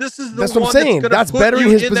 Josh. This is that's what I'm saying. That's bettering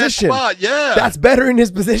his position. Yeah, that's bettering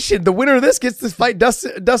his position. The winner of this gets this fight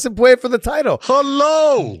Dustin Poirier for the title.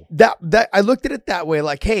 Hello. That I looked at it that way.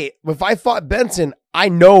 Like, hey, if I fought Benson, I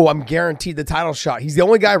know I'm guaranteed the title shot. He's the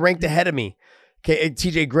only guy ranked ahead of me. Okay,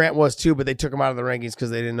 TJ Grant was too, but they took him out of the rankings because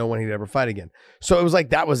they didn't know when he'd ever fight again. So it was like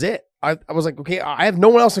that was it. I was like, okay, I have no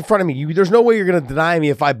one else in front of me. There's no way you're going to deny me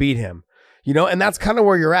if I beat him. You know, and that's kind of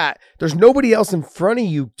where you're at. There's nobody else in front of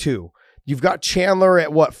you, too. You've got Chandler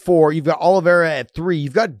at 4? You've got Oliveira at 3.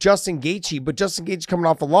 You've got Justin Gaethje, but Justin Gaethje coming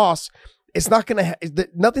off a loss. It's not going to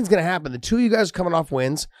nothing's going to happen. The two of you guys are coming off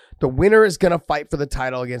wins. The winner is going to fight for the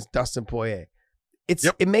title against Dustin Poirier.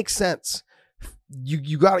 It makes sense.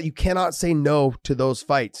 You cannot say no to those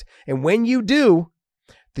fights. And when you do,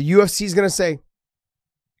 the UFC is going to say,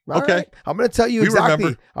 okay, right, I'm going to tell you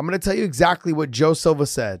exactly. I'm going to tell you exactly what Joe Silva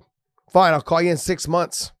said. Fine, I'll call you in 6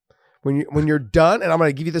 months when you're done, and I'm going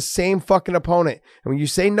to give you the same fucking opponent. And when you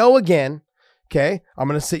say no again, okay, I'm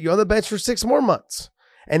going to sit you on the bench for 6 more months.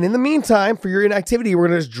 And in the meantime, for your inactivity, we're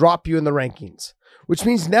going to just drop you in the rankings, which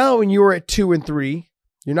means now when you were at 2 and 3,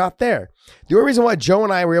 you're not there. The only reason why Joe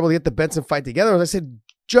and I were able to get the Benson fight together was I said,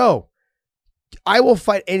 Joe, I will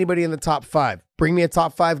fight anybody in the top 5. Bring me a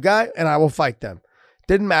top 5 guy, and I will fight them.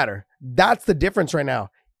 Didn't matter. That's the difference right now.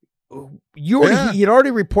 He had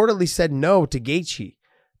already reportedly said no to Gaethje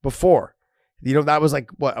before. You know, that was like,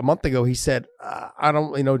 a month ago. He said, I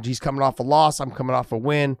don't, he's coming off a loss. I'm coming off a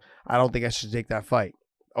win. I don't think I should take that fight.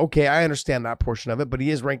 Okay, I understand that portion of it, but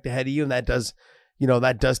he is ranked ahead of you, and that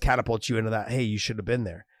does catapult you into that, hey, you should have been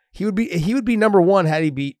there. He would be number 1 had he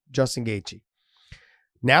beat Justin Gaethje.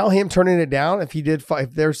 Now him turning it down,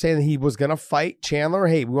 if they're saying that he was going to fight Chandler,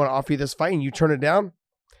 hey, we want to offer you this fight, and you turn it down,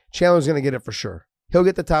 Chandler's going to get it for sure. He'll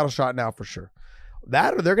get the title shot now for sure.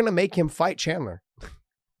 That or they're going to make him fight Chandler.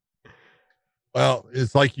 Well,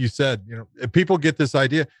 it's like you said, if people get this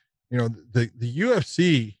idea, the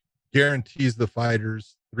UFC guarantees the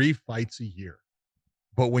fighters 3 fights a year.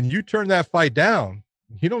 But when you turn that fight down,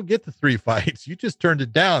 you don't get the 3 fights. You just turned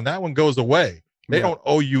it down. That one goes away. They don't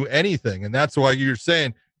owe you anything. And that's why you're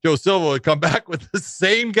saying Joe Silva would come back with the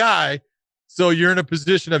same guy. So you're in a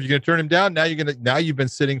position of you're going to turn him down. Now you've been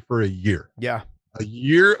sitting for a year. Yeah. A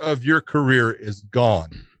year of your career is gone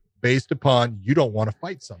based upon you don't want to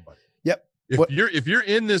fight somebody. Yep. If you're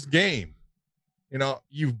in this game,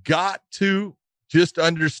 you've got to just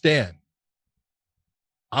understand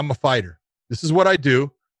I'm a fighter. This is what I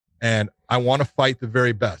do, and I want to fight the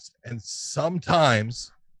very best. And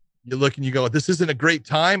sometimes you look and you go, this isn't a great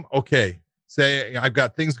time. Okay. Say I've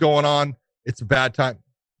got things going on. It's a bad time.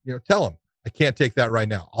 Tell them I can't take that right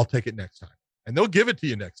now. I'll take it next time. And they'll give it to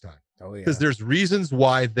you next time. Oh, yeah. Because there's reasons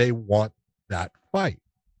why they want that fight.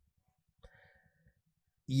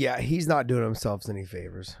 Yeah, he's not doing himself any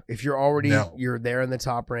favors. If you're you're there in the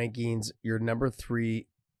top rankings, you're number 3,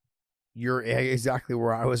 you're exactly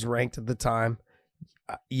where I was ranked at the time.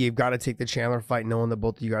 You've got to take the Chandler fight knowing that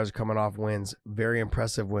both of you guys are coming off wins. Very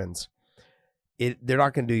impressive wins. They're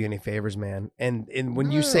not going to do you any favors, man. And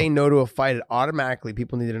when you say no to a fight, it automatically,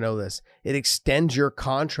 people need to know this, it extends your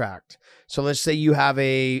contract. So let's say you have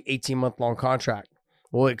a 18-month long contract.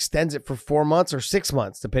 Well, it extends it for 4 months or 6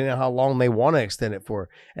 months, depending on how long they want to extend it for.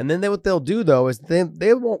 And then what they'll do, though, is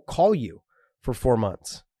they won't call you for 4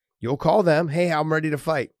 months. You'll call them, hey, I'm ready to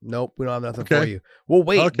fight. Nope, we don't have nothing for you. Well,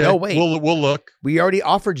 wait, okay. No, wait. We'll look. We already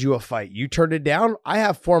offered you a fight. You turned it down. I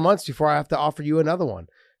have 4 months before I have to offer you another one.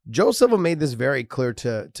 Joe Silva made this very clear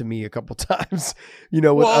to me a couple times, with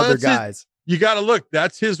other guys. You got to look.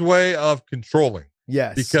 That's his way of controlling.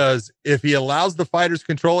 Yes. Because if he allows the fighters to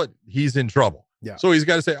control it, he's in trouble. Yeah. So he's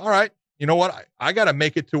got to say, all right, you know what? I got to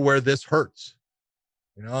make it to where this hurts.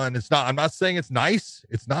 And I'm not saying it's nice.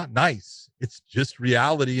 It's not nice. It's just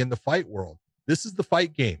reality in the fight world. This is the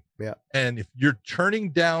fight game. Yeah. And if you're turning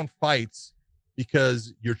down fights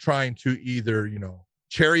because you're trying to either,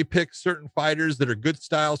 cherry pick certain fighters that are good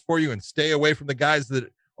styles for you and stay away from the guys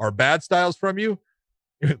that are bad styles from you,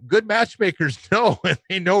 good matchmakers know, and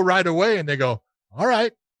they know right away, and they go, all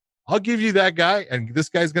right, I'll give you that guy, and this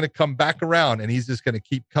guy's going to come back around, and he's just going to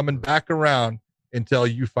keep coming back around until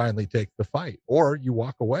you finally take the fight or you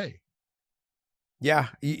walk away. Yeah,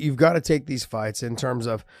 you've got to take these fights in terms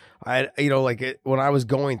of, when I was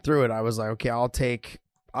going through it, I was like, okay, I'll take.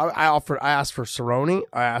 I asked for Cerrone.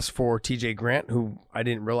 I asked for TJ Grant, who I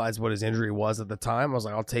didn't realize what his injury was at the time. I was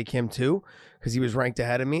like, I'll take him too, because he was ranked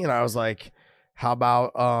ahead of me. And I was like, how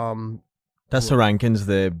about that's the rankings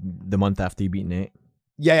the month after you beat Nate.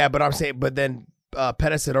 Yeah, but I'm saying, but then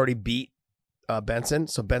Pettis had already beat Benson,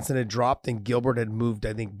 so Benson had dropped, and Gilbert had moved,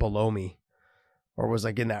 I think, below me, or was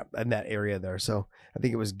like in that area there. So I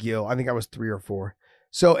think it was Gil. I think I was 3 or 4.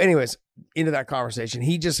 So, anyways, into that conversation,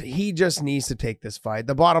 he just needs to take this fight.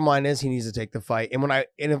 The bottom line is he needs to take the fight. And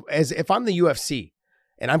if I'm the UFC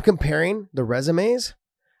and I'm comparing the resumes,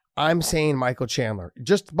 I'm saying Michael Chandler.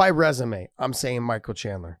 Just by resume, I'm saying Michael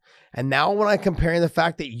Chandler. And now when I'm comparing the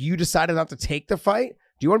fact that you decided not to take the fight,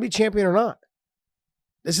 do you want to be champion or not?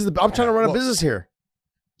 I'm trying to run a business here.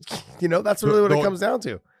 That's really what it comes down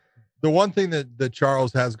to. The one thing that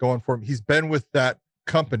Charles has going for him, he's been with that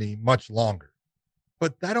company much longer.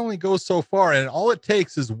 But that only goes so far, and all it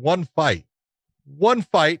takes is one fight,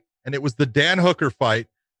 and it was the Dan Hooker fight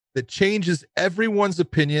that changes everyone's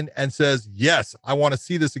opinion and says, yes, I want to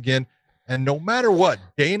see this again. And no matter what,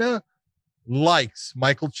 Dana likes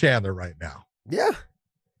Michael Chandler right now. Yeah.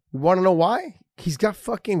 You want to know why? He's got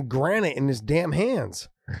fucking granite in his damn hands.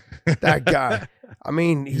 That guy. I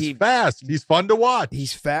mean, he's fast. He's fun to watch.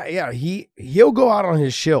 He's fat. Yeah, he'll go out on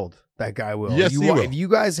his shield. That guy will. Yes, he will. If you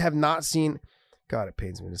guys have not seen, God, it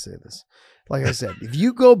pains me to say this. Like I said, if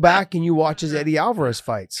you go back and you watch his Eddie Alvarez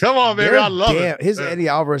fights, come on, baby, I love it. His Eddie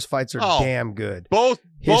Alvarez fights are damn good. Both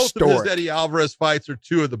of his Eddie Alvarez fights are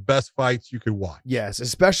 2 of the best fights you could watch. Yes,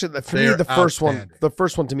 especially for me, the first one. The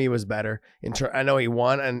first one to me was better. I know he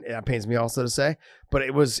won, and that pains me also to say, but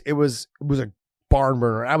it was a barn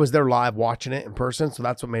burner. I was there live watching it in person, so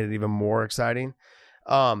that's what made it even more exciting.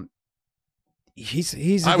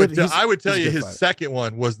 He's. I would tell you his second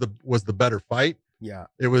one was the better fight. Yeah,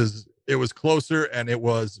 it was closer, and it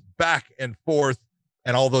was back and forth.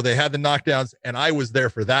 And although they had the knockdowns, and I was there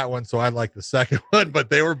for that one, so I like the second one, but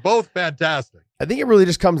they were both fantastic. I think it really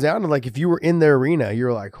just comes down to, like, if you were in the arena,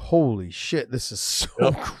 you're like, holy shit, this is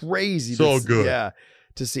so crazy. So good. Yeah,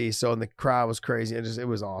 to see. So, and the crowd was crazy. It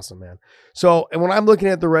was awesome, man. So, and when I'm looking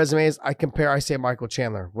at the resumes, I say Michael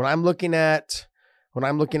Chandler. When I'm looking at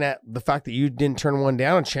the fact that you didn't turn one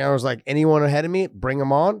down and Chandler's like, anyone ahead of me, bring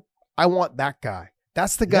him on. I want that guy.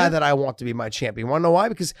 That's the guy that I want to be my champion. You want to know why?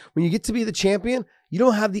 Because when you get to be the champion, you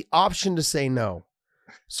don't have the option to say no.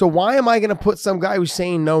 So why am I going to put some guy who's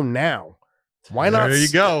saying no now? Why not? There you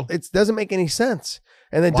go. It doesn't make any sense.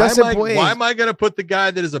 And then why am I going to put the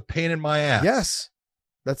guy that is a pain in my ass? Yes.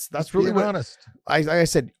 That's really what honest. Like I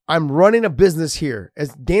said, I'm running a business here.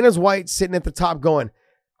 As Dana's White sitting at the top going,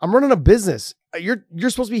 I'm running a business. You're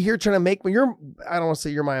supposed to be here trying to make me. I don't want to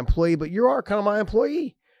say you're my employee, but you are kind of my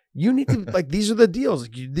employee. You need to, like, these are the deals.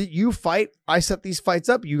 You fight. I set these fights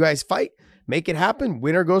up. You guys fight. Make it happen.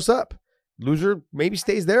 Winner goes up. Loser maybe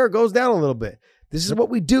stays there or goes down a little bit. This is what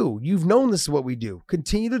we do. You've known this is what we do.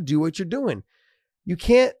 Continue to do what you're doing. You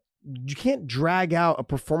can't drag out a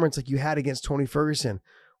performance like you had against Tony Ferguson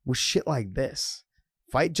with shit like this.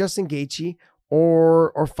 Fight Justin Gaethje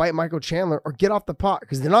or fight Michael Chandler or get off the pot,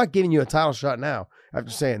 because they're not giving you a title shot now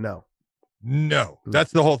after saying no. No,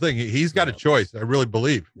 that's the whole thing. He's got a choice. I really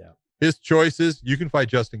believe. Yeah. His choice is you can fight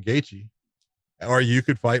Justin Gaethje or you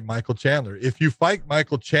could fight Michael Chandler. If you fight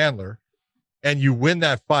Michael Chandler and you win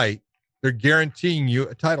that fight, they're guaranteeing you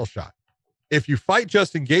a title shot. If you fight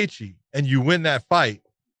Justin Gaethje and you win that fight,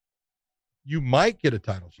 you might get a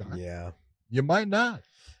title shot. Yeah. You might not.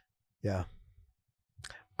 Yeah.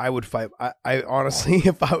 I would fight. I honestly,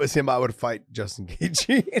 if I was him, I would fight Justin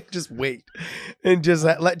Gaethje and just wait and just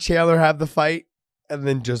let Chandler have the fight and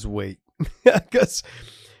then just wait. Because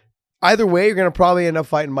either way, you're going to probably end up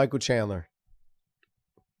fighting Michael Chandler.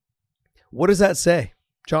 What does that say?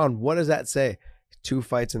 John, what does that say? 2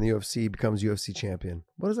 fights in the UFC, becomes UFC champion.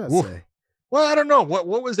 What does that say? Well, I don't know. What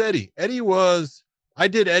was Eddie? I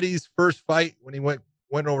did Eddie's first fight when he went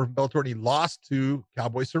over from Bellator and he lost to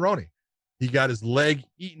Cowboy Cerrone. He got his leg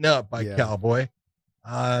eaten up by Cowboy.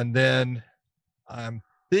 And then I'm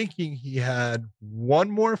thinking he had one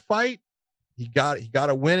more fight. He got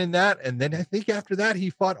a win in that. And then I think after that he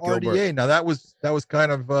fought Gilbert. RDA. Now that was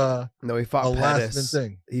kind of no, he fought Pettis.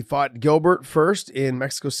 Thing. He fought Gilbert first in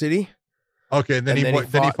Mexico City. Okay, and then he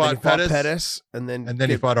fought Pettis, and then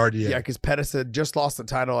he fought RDA. Yeah, because Pettis had just lost the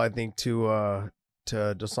title, I think, to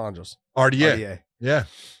Dos Anjos. RDA. Yeah.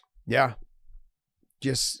 Yeah.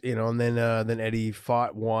 Just, and then Eddie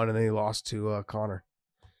won, and then he lost to Conor.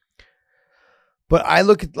 But I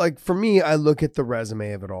look at, for me, I look at the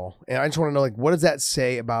resume of it all, and I just want to know, what does that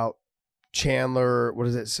say about Chandler? What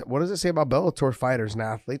does it say about Bellator fighters and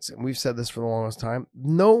athletes? And we've said this for the longest time.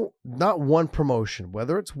 No, not one promotion,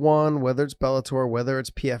 whether it's Bellator, whether it's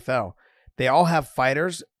PFL, they all have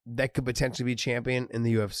fighters that could potentially be champion in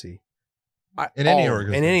the UFC. In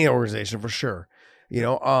any organization, for sure.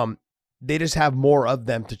 They just have more of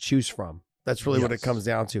them to choose from. That's really what it comes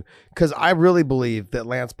down to. Because I really believe that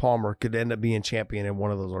Lance Palmer could end up being champion in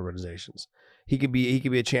one of those organizations. He could be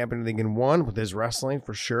a champion, I think, in one with his wrestling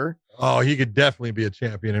for sure. Oh, he could definitely be a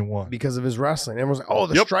champion in one because of his wrestling. Everyone's like,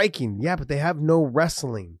 the striking. Yeah, but they have no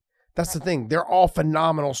wrestling. That's the thing. They're all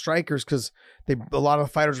phenomenal strikers because a lot of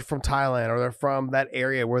the fighters are from Thailand or they're from that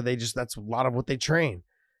area where that's a lot of what they train.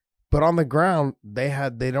 But on the ground, they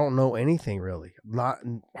don't know anything really.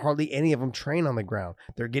 Hardly any of them train on the ground.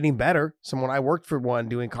 They're getting better. Someone I worked for one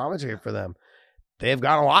doing commentary for them, they've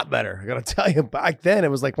gotten a lot better. I got to tell you, back then it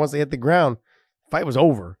was like once they hit the ground, fight was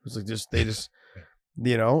over. It was like they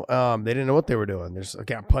didn't know what they were doing. They're just,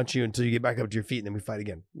 okay, I'll punch you until you get back up to your feet and then we fight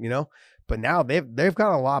again, But now they've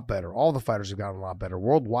gotten a lot better. All the fighters have gotten a lot better.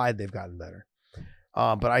 Worldwide, they've gotten better.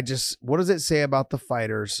 But what does it say about the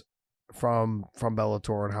fighters from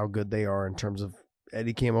Bellator and how good they are in terms of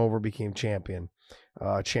Eddie came over, became champion.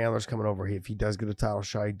 Chandler's coming over. If he does get a title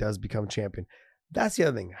shot, he does become champion. That's the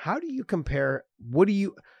other thing. How do you compare?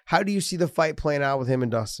 How do you see the fight playing out with him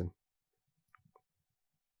and Dustin?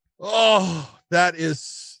 Oh, that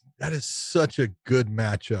is such a good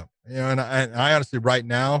matchup. And I honestly, right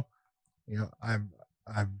now,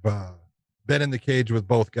 I've been in the cage with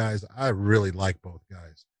both guys. I really like both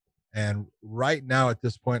guys. And right now at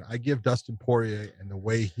this point, I give Dustin Poirier and the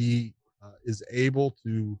way he is able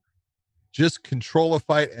to just control a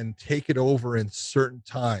fight and take it over in certain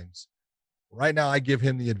times. Right now, I give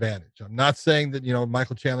him the advantage. I'm not saying that,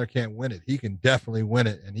 Michael Chandler can't win it. He can definitely win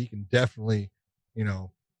it. And he can definitely,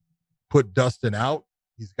 put Dustin out.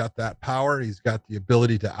 He's got that power. He's got the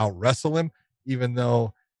ability to out wrestle him, even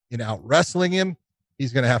though in out wrestling him,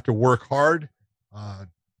 he's going to have to work hard.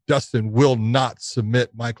 Dustin will not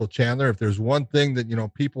submit Michael Chandler. If there's one thing that,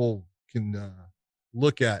 people can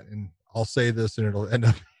look at, and I'll say this and it'll end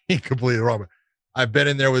up being completely wrong, but I've been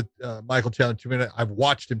in there with Michael Chandler 2 minutes. I've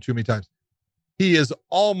watched him too many times. He is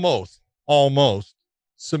almost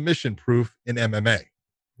submission proof in MMA.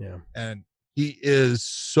 Yeah. And he is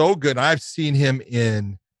so good. I've seen him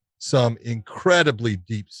in some incredibly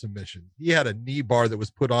deep submissions. He had a knee bar that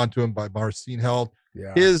was put onto him by Marcin Held.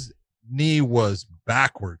 Yeah. His knee was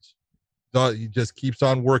backwards. So he just keeps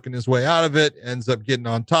on working his way out of it, ends up getting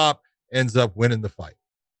on top, ends up winning the fight.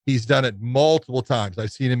 He's done it multiple times.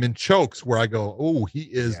 I've seen him in chokes where I go, oh,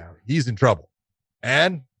 he's in trouble.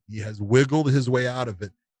 And he has wiggled his way out of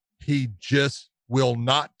it. He just will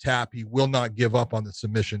not tap. He will not give up on the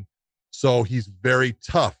submission. So he's very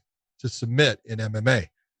tough to submit in MMA.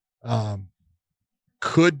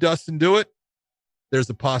 Could Dustin do it? There's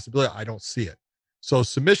a possibility. I don't see it. So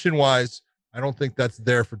submission wise, I don't think that's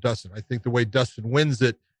there for Dustin. I think the way Dustin wins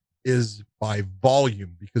it is by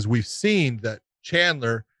volume, because we've seen that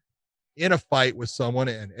Chandler in a fight with someone,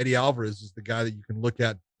 and Eddie Alvarez is the guy that you can look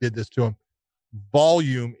at, did this to him.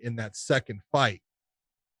 Volume in that second fight,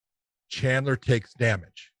 Chandler takes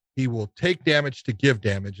damage. He will take damage to give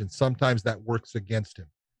damage, and sometimes that works against him.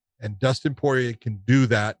 And Dustin Poirier can do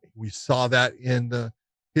that. We saw that in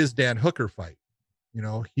his Dan Hooker fight.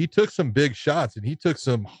 He took some big shots, and he took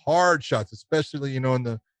some hard shots, especially, in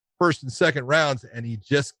the first and second rounds, and he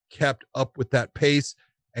just kept up with that pace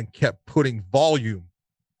and kept putting volume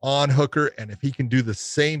on Hooker. And if he can do the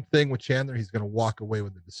same thing with Chandler, he's going to walk away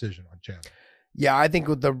with the decision on Chandler. Yeah, I think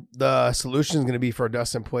what the solution is going to be for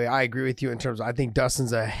Dustin Poirier, I agree with you in terms of, I think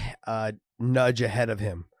Dustin's a nudge ahead of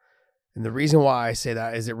him. And the reason why I say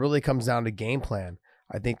that is it really comes down to game plan.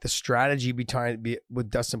 I think the strategy with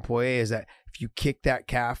Dustin Poirier is that if you kick that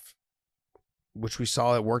calf, which we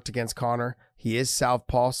saw it worked against Conor, he is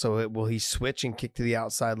southpaw, so will he switch and kick to the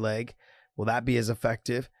outside leg? Will that be as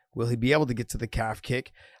effective? Will he be able to get to the calf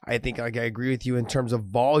kick? I think I agree with you in terms of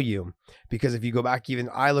volume, because if you go back, I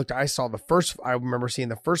remember seeing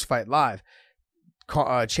the first fight live.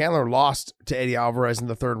 Chandler lost to Eddie Alvarez in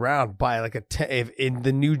the third round by like in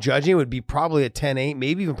the new judging, it would be probably a 10-8,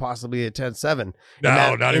 maybe even possibly a 10-7.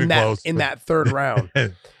 Not even close. In that third round.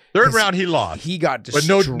 Third round, he lost. He got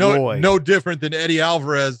destroyed. But no different than Eddie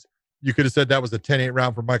Alvarez. You could have said that was a 10-8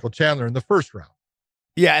 round for Michael Chandler in the first round.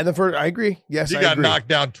 Yeah, in the first, I agree. Yes, he got knocked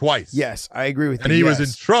down twice. Yes, I agree with you. And he was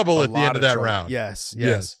in trouble at the end of that round. Yes.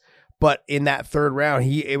 But in that third round,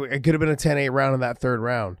 it could have been a 10-8 round in that third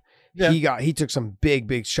round. Yeah. He took some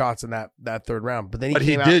big shots in that third round, but then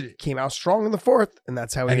he came out strong in the fourth, and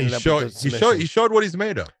that's how he ended up with the submission. He showed what he's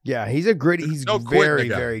made of. Yeah, he's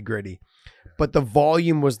very gritty. But the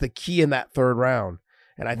volume was the key in that third round.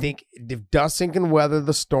 And I think if Dustin can weather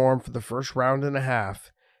the storm for the first round and a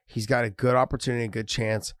half, he's got a good opportunity, a good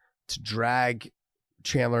chance to drag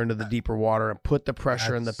Chandler into the deeper water and put the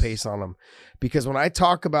pressure and the pace on him. Because when I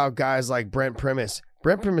talk about guys like Brent Primus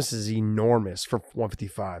is enormous for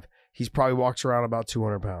 155. He's probably walks around about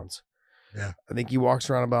 200 pounds. Yeah. I think he walks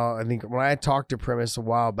around about, when I talked to Primus a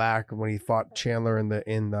while back when he fought Chandler in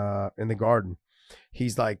the Garden,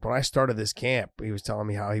 he's like, when I started this camp, he was telling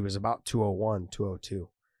me how he was about 201, 202. I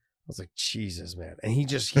was like, Jesus, man. And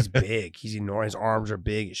he's big. He's enormous. His arms are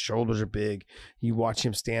big. His shoulders are big. You watch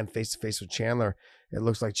him stand face to face with Chandler. It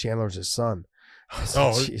looks like Chandler's his son.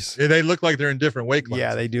 They look like they're in different weight classes.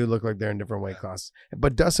 Yeah, they do look like they're in different weight classes.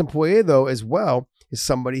 But Dustin Poirier, though, as well, is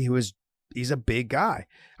somebody he's a big guy.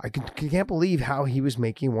 I can't believe how he was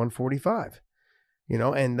making 145.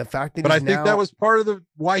 And the fact that I think that was part of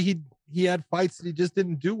why he had fights that he just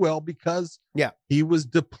didn't do well, because he was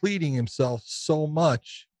depleting himself so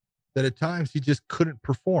much that at times he just couldn't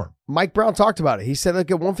perform. Mike Brown talked about it. He said, like,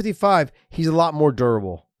 at 155, he's a lot more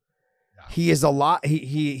durable. He is a lot.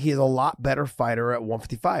 He is a lot better fighter at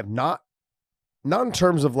 155. Not in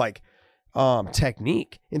terms of like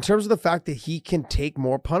technique, in terms of the fact that he can take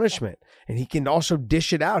more punishment and he can also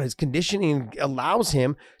dish it out. His conditioning allows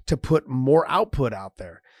him to put more output out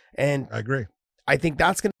there. And I agree. I think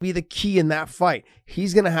that's going to be the key in that fight.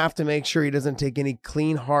 He's going to have to make sure he doesn't take any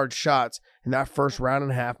clean, hard shots in that first round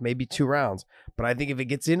and a half, maybe 2 rounds. But I think if it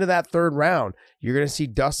gets into that third round, you're going to see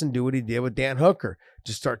Dustin do what he did with Dan Hooker.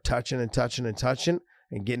 Just start touching and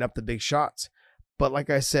getting up the big shots. But like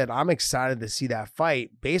I said, I'm excited to see that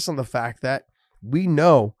fight based on the fact that we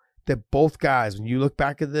know that both guys, when you look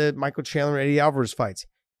back at the Michael Chandler and Eddie Alvarez fights,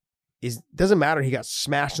 doesn't matter. He got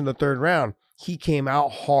smashed in the third round. He came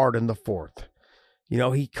out hard in the fourth.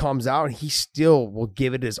 He comes out and he still will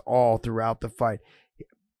give it his all throughout the fight.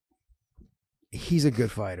 He's a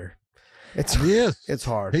good fighter. It's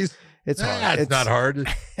hard. It's hard. It's not hard.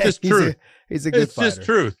 It's just truth. He's a good fighter. It's just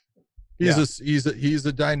truth. He's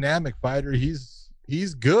a dynamic fighter. He's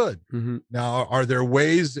good. Mm-hmm. Now, are there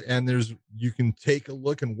ways, and you can take a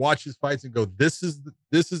look and watch his fights and go, this is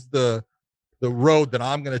the road that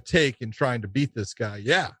I'm going to take in trying to beat this guy.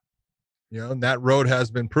 Yeah. And that road has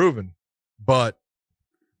been proven, but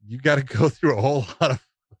you got to go through a whole lot of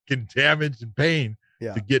fucking damage and pain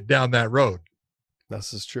to get down that road.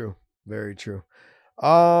 This is true. Very true.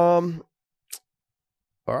 All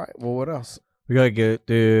right. Well, what else? We got to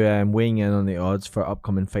do weighing in on the odds for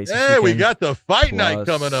upcoming fights. Hey, we got the fight night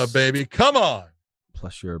coming up, baby. Come on.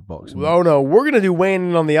 Plus your boxing. Oh, no. We're going to do weighing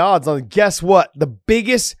in on the odds on, guess what? The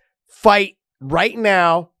biggest fight right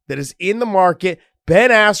now that is in the market, Ben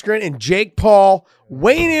Askren and Jake Paul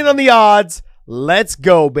weighing in on the odds. Let's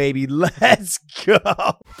go, baby. Let's go.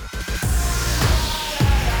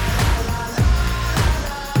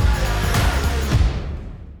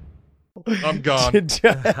 I'm gone.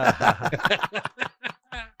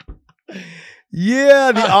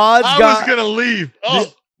 Yeah, the odds I was going to leave.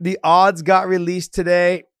 Oh. The odds got released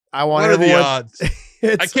today. What are the odds?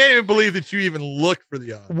 I can't even believe that you even looked for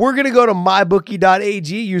the odds. We're going to go to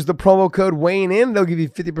mybookie.ag, use the promo code weighing in. They'll give you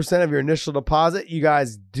 50% of your initial deposit. You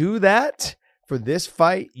guys do that for this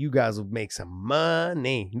fight. You guys will make some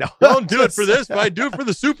money. No, don't do it for this fight. Do it for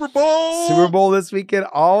the Super Bowl. Super Bowl this weekend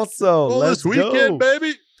also. Let's this weekend, go.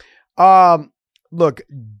 Baby. Look,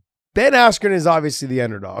 Ben Askren is obviously the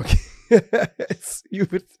underdog.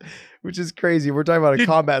 Which is crazy. We're talking about a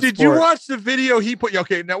combat sport. Did you watch the video he put?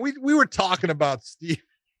 Okay, now we were talking about Steve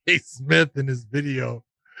A. Smith and his video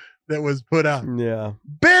that was put out. Yeah.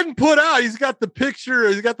 Ben put out, he's got the picture,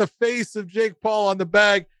 he's got the face of Jake Paul on the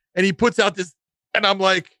bag, and he puts out this, and I'm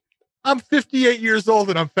like, I'm 58 years old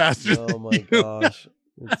and I'm faster than you. Oh my gosh.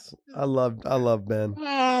 I love Ben.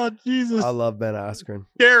 Oh, Jesus. I love Ben Askren.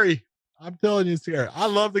 Scary. I'm telling you, scary. I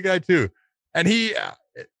love the guy too. And he,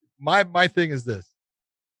 my thing is this.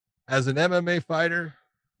 As an MMA fighter,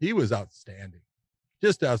 he was outstanding.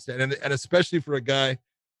 Just outstanding. And especially for a guy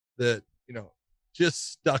that,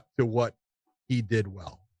 just stuck to what he did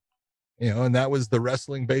well. And that was the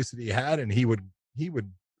wrestling base that he had. And he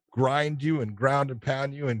would grind you and ground and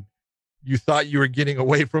pound you. And you thought you were getting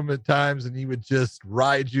away from him at times, and he would just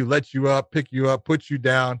ride you, let you up, pick you up, put you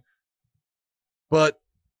down. But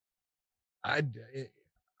I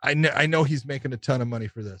know he's making a ton of money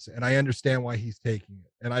for this, and I understand why he's taking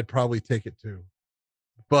it, and I'd probably take it too.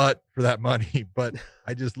 but for that money. But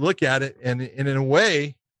I just look at it, and in a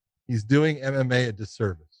way, he's doing MMA a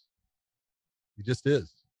disservice. He just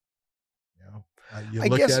is. You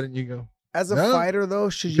look at it and you go, as a fighter, though,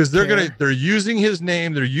 should you? Because they're using his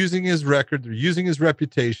name, they're using his record, they're using his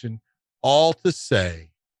reputation, all to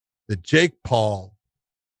say that Jake Paul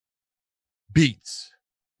beats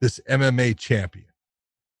this MMA champion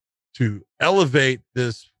to elevate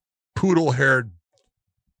this poodle-haired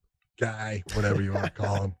guy, whatever you want to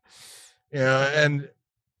call him. And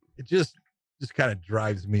it just kind of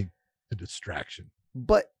drives me to distraction.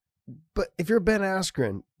 But if you're Ben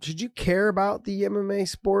Askren, should you care about the MMA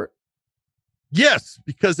sport? Yes,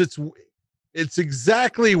 because it's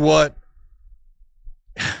exactly what.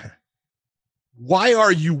 Why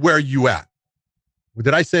are you where you at?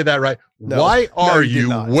 Did I say that right? No, why are you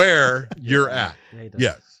where you're at?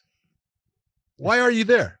 Yes. Why are you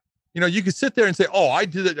there? You can sit there and say, "Oh, I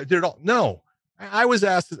did it all." No, I was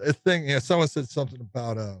asked a thing. Someone said something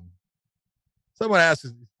about someone asked,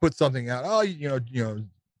 put something out. Oh, you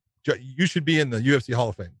should be in the UFC Hall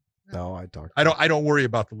of Fame. No, I don't worry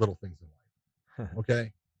about the little things in life.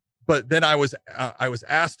 Okay. But then I was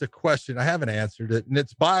asked a question. I haven't answered it. And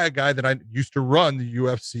it's by a guy that I used to run the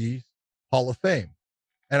UFC Hall of Fame.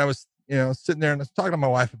 And I was, sitting there and I was talking to my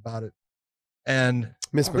wife about it. And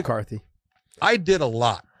Miss McCarthy, I did a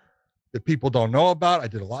lot that people don't know about. I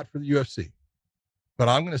did a lot for the UFC, but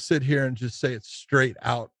I'm going to sit here and just say it straight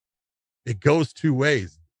out. It goes two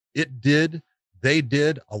ways. They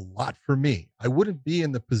did a lot for me. I wouldn't be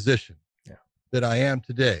in the position that I am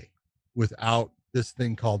today without this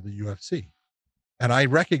thing called the UFC. And I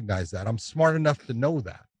recognize that. I'm smart enough to know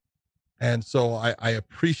that. And so I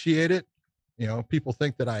appreciate it. People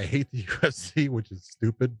think that I hate the UFC, which is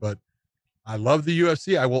stupid, but I love the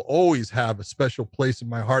UFC. I will always have a special place in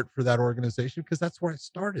my heart for that organization because that's where I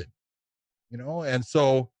started, and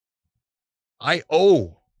so I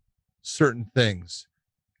owe certain things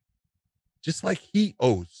just like he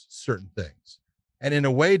owes certain things. And in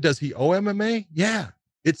a way, does he owe MMA? Yeah.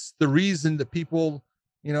 It's the reason that people,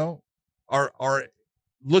 are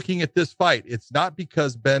looking at this fight. It's not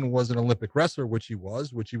because Ben was an Olympic wrestler, which he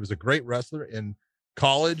was a great wrestler in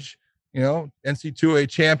college, NCAA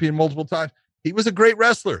champion multiple times. He was a great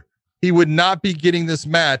wrestler. He would not be getting this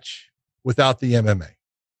match without the MMA.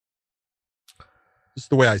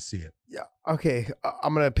 Just the way I see it. Yeah. Okay.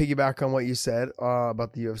 I'm going to piggyback on what you said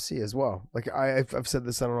about the UFC as well. Like I've said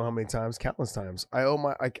this, I don't know how many times, countless times. I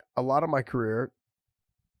owe a lot of my career,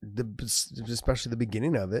 especially the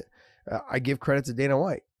beginning of it. I give credit to Dana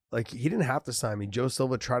White. Like he didn't have to sign me. Joe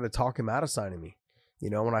Silva tried to talk him out of signing me.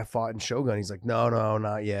 When I fought in Shogun, he's like, no,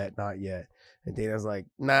 not yet. And Dana's like,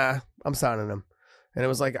 nah, I'm signing him. And it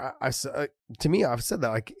was like, to me, I've said that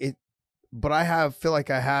like it, but I feel like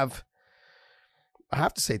I have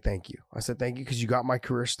to say thank you. I said thank you because you got my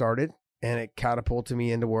career started and it catapulted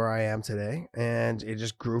me into where I am today, and it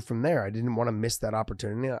just grew from there. I didn't want to miss that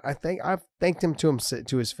opportunity. I've thanked him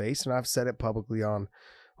to his face, and I've said it publicly on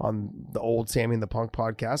the old Sammy and the Punk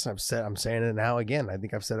podcast. I'm saying it now again. I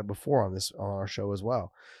think I've said it before on our show as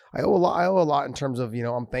well. I owe a lot in terms of,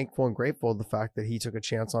 I'm thankful and grateful the fact that he took a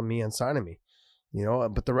chance on me and signing me,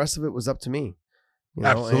 but the rest of it was up to me.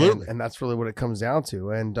 Absolutely. And that's really what it comes down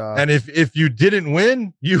to. And if you didn't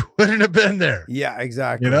win, you wouldn't have been there. Yeah,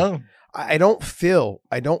 exactly. I don't feel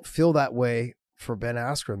that way for Ben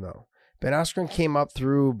Askren though. Ben Askren came up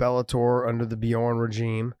through Bellator under the Bjorn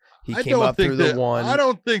regime. He came up through the one. I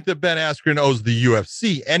don't think that Ben Askren owes the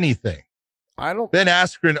UFC anything. Ben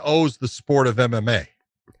Askren owes the sport of MMA.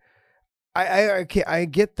 I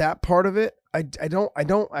get that part of it. I don't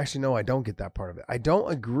get that part of it. I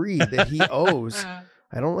don't agree that he owes.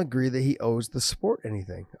 I don't agree that he owes the sport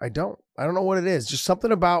anything. I don't know what it is. Just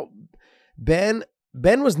something about Ben.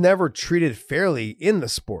 Ben was never treated fairly in the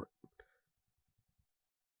sport.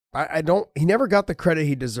 He never got the credit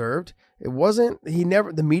he deserved.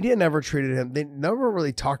 The media never treated him. They never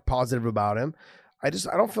really talked positive about him. I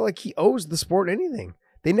don't feel like he owes the sport anything.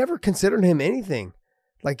 They never considered him anything.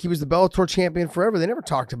 Like he was the Bellator champion forever. They never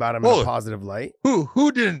talked about him in a positive light.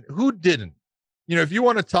 Who didn't? If you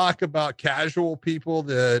want to talk about casual people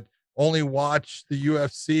that only watch the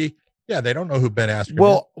UFC, yeah, they don't know who Ben Askren is.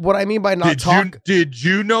 Well, what I mean by did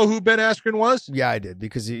you know who Ben Askren was? Yeah, I did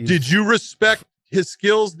because did you respect his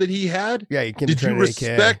skills that he had? Yeah, did you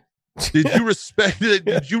respect? Did you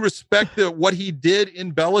respect what he did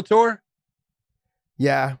in Bellator?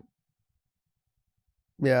 Yeah.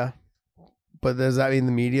 But does that mean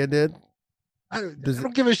the media did? I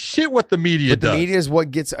don't give a shit what the media does. The media is what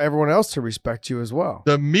gets everyone else to respect you as well.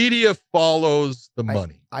 The media follows the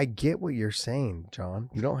money. I get what you're saying, John.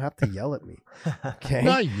 You don't have to yell at me. Okay. I'm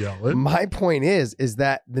not yelling. My point is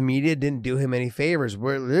that the media didn't do him any favors.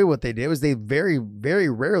 Really what they did was they very, very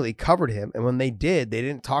rarely covered him. And when they did, they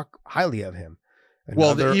didn't talk highly of him.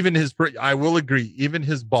 Even I will agree, even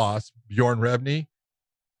his boss, Bjorn Rebney,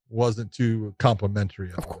 wasn't too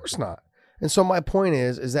complimentary. Of course not. And so my point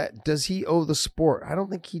is that does he owe the sport? I don't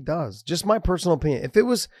think he does. Just my personal opinion. If it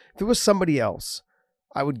was somebody else,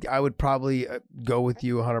 I would probably go with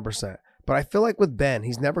you 100%. But I feel like with Ben,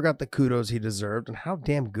 he's never got the kudos he deserved, and how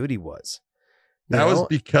damn good he was. That was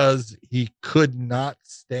because he could not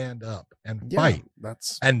stand up and fight.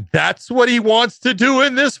 That's what he wants to do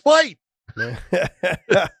in this fight.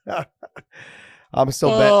 I'm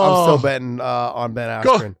still betting on Ben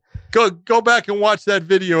Askren. Go back and watch that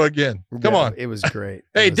video again. Come on. It was great.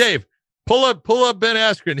 Dave, pull up Ben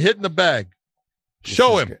Askren hitting the bag.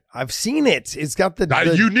 Show him. I've seen it. It's got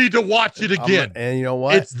the you need to watch it again. And you know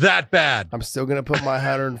what? It's that bad. I'm still going to put my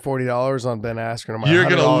 $140 on Ben Askren. You're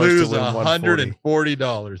going to lose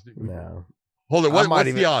 $140. No. Hold it.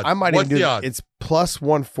 What's the odds? What's the odds? It's plus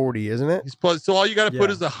 140, isn't it? So all you got to put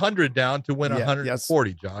is 100 down to win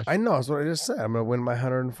 140, Josh. I know. That's what I just said. I'm going to win my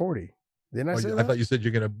 140. Didn't I say that? I thought you said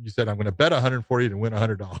you said I'm going to bet 140 to win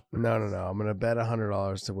 $100. No. I'm going to bet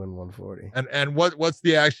 $100 to win 140. And what's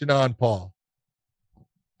the action on Paul? I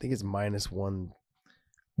think it's minus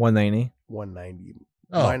 190. 190.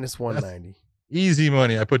 Oh, minus 190. Easy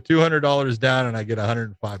money. I put $200 down and I get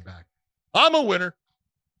 105 back. I'm a winner.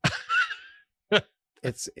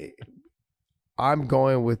 I'm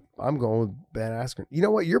going with Ben Askren. You know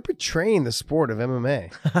what? You're betraying the sport of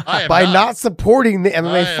MMA by not supporting the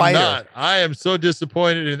MMA fighter. I am so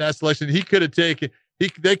disappointed in that selection. He could have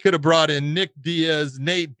they could have brought in Nate Diaz,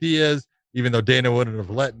 even though Dana wouldn't have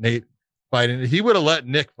let Nate fight in it. He would have let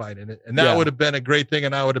Nick fight in it. And that would have been a great thing.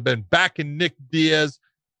 And I would have been backing Nick Diaz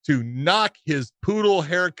to knock his poodle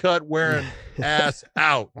haircut wearing ass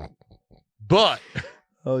out. But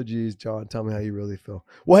oh, geez, John, tell me how you really feel.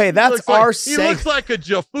 Well, hey, that's our segment. He looks like a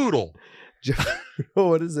jafoodle.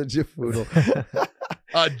 What is a jafoodle?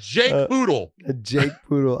 A Jake Poodle. A Jake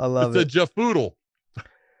Poodle. I love it. It's a jafoodle.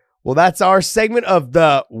 Well, that's our segment of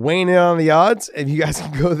the weighing in on the odds. And you guys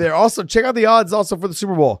can go there. Also, check out the odds also for the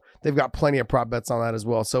Super Bowl. They've got plenty of prop bets on that as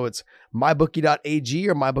well. So it's mybookie.ag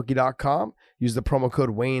or mybookie.com. Use the promo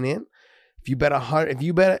code weighing in. If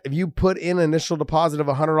you put in an initial deposit of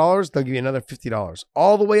 $100, they'll give you another $50,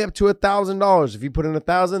 all the way up to $1,000. If you put in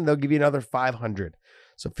 $1,000, they'll give you another $500.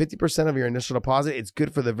 So 50% of your initial deposit. It's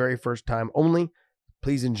good for the very first time only.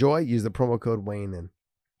 Please enjoy. Use the promo code weighing in.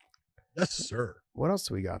 Yes, sir. What else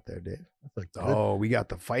do we got there, Dave? That's we got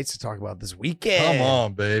the fights to talk about this weekend. Come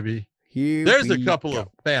on, baby. There's a couple of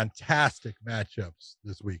fantastic matchups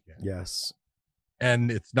this weekend. Yes.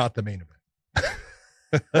 And it's not the main event.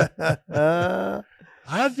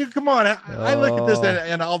 Come on. I look at this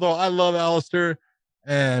and although I love Alistair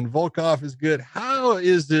and Volkov is good, how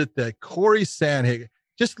is it that Corey Sandhagen,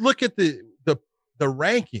 just look at the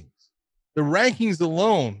rankings. The rankings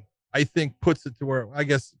alone, I think, puts it to where I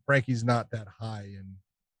guess Frankie's not that high in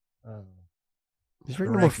he's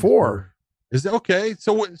ranked number 4. Is it okay?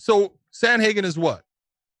 So Sandhagen is what?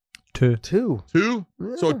 2. 2?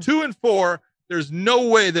 Yeah. So 2 and 4. There's no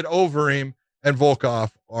way that Overeem and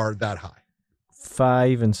Volkov are that high.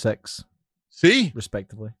 5 and 6. See?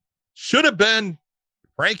 Respectively. Should have been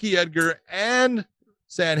Frankie Edgar and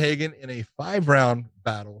Sandhagen in a 5-round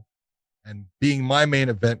battle and being my main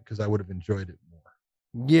event because I would have enjoyed it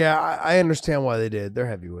more. Yeah, I understand why they did. They're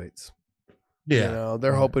heavyweights. Yeah.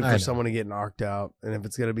 They're hoping for someone to get knocked out. And if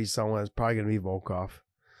it's going to be someone, it's probably going to be Volkov.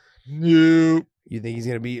 Nope. You think he's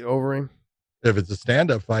going to beat Overeem? If it's a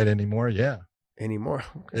stand-up fight anymore, yeah. Anymore?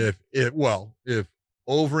 Okay. If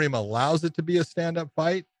Overeem allows it to be a stand-up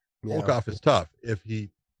fight, Volkov is tough. If he's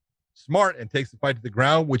smart and takes the fight to the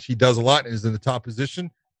ground, which he does a lot and is in the top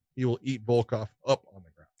position, he will eat Volkov up on the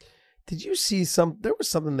ground. Did you see there was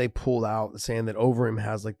something they pulled out saying that Overeem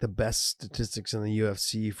has like the best statistics in the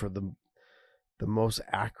UFC for the most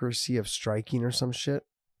accuracy of striking or some shit?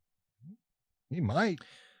 He might.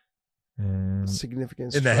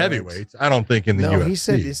 Significant in the heavyweights. I don't think in the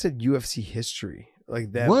UFC. He said UFC history.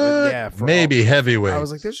 Like that. What? Yeah. Maybe heavyweights. I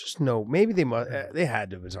was like, there's just no, maybe they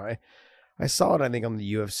had to. Sorry. I saw it, I think, on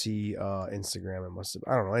the UFC Instagram. It must have,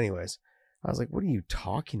 I don't know. Anyways, I was like, what are you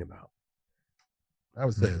talking about? I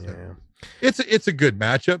would say it's a good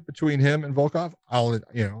matchup between him and Volkov. I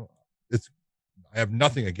have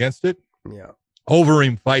nothing against it. Yeah.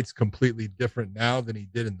 Overeem fights completely different now than he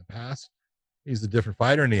did in the past. He's a different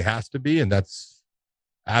fighter, and he has to be, and that's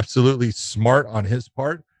absolutely smart on his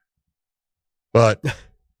part. But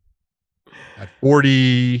at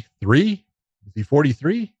 43, is he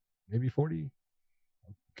 43? Maybe 40?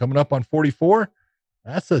 Coming up on 44?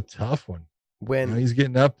 That's a tough one. When he's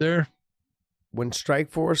getting up there. When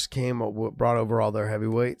Strikeforce brought over all their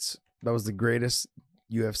heavyweights, that was the greatest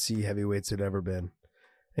UFC heavyweights had ever been.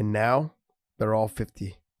 And now they're all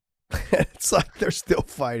 50. It's like they're still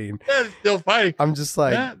fighting. Yeah, still fighting. I'm just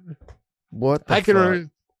like, what the fuck?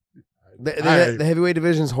 The heavyweight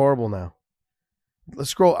division is horrible now.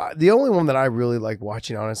 Let's scroll. The only one that I really like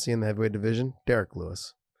watching, honestly, in the heavyweight division, Derek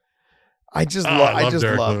Lewis. I just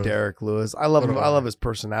love Derek Lewis. I love him. I love his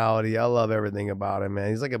personality. I love everything about him, man.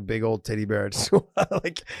 He's like a big old teddy bear.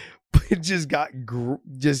 Like, he's got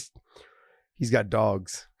dogs.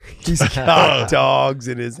 He's got dogs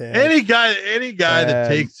in his hand. Any guy that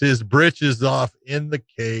takes his britches off in the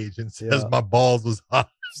cage and says my balls was hot,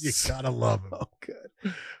 you gotta love him. Oh, good.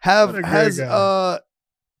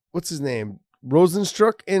 What's his name?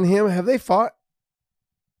 Rosenstruck and him, have they fought?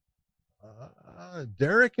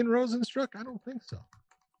 Derek and Rosenstruck? I don't think so.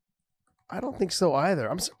 I don't think so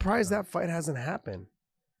either. I'm surprised that fight hasn't happened.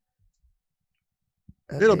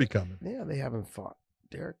 It'll be coming. Yeah, they haven't fought.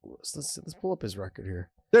 Derek Lewis. Let's pull up his record here.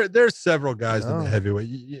 There's several guys in the heavyweight.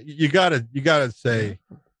 You gotta say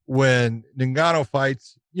when Ngannou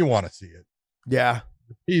fights, you want to see it. Yeah,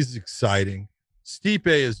 he's exciting. Stipe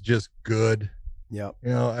is just good. Yep.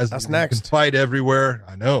 That's next. Can fight everywhere.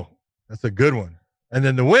 I know. That's a good one. And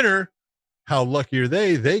then the winner, how lucky are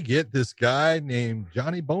they? They get this guy named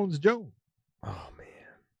Johnny Bones Jones. Oh, man.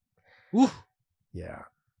 Woo. Yeah.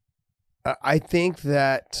 I think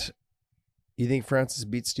that you think Francis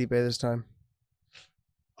beats Stipe this time?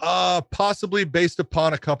 Possibly based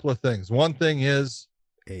upon a couple of things. One thing is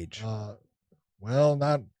age. Well,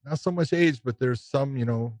 not so much age, but there's some,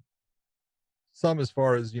 some as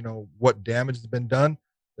far as, what damage has been done,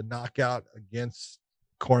 the knockout against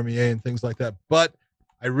Cormier and things like that. But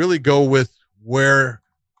I really go with where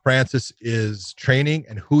Francis is training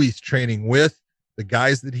and who he's training with, the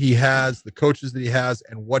guys that he has, the coaches that he has,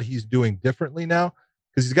 and what he's doing differently now.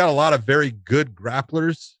 Because he's got a lot of very good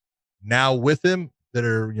grapplers now with him that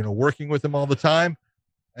are, working with him all the time.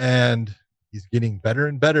 And he's getting better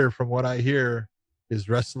and better from what I hear. His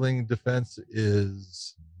wrestling defense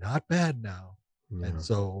is not bad now. Yeah. And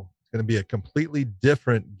so it's going to be a completely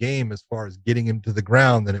different game as far as getting him to the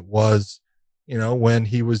ground than it was, when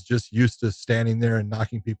he was just used to standing there and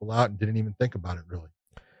knocking people out and didn't even think about it really.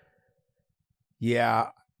 Yeah.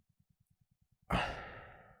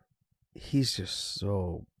 He's just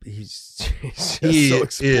so so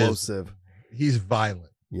explosive. He's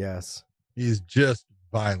violent. Yes. He's just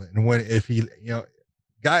violent. And if he,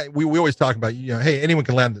 guy, we always talk about, hey, anyone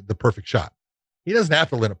can land the perfect shot. He doesn't have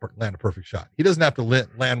to land a perfect shot. He doesn't have to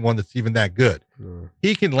land one that's even that good.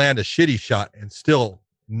 He can land a shitty shot and still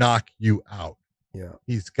knock you out. Yeah.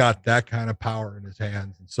 He's got that kind of power in his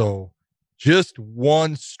hands. And so just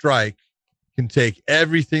one strike can take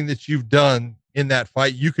everything that you've done in that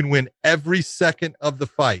fight. You can win every second of the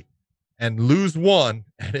fight and lose one,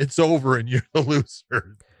 and it's over and you're the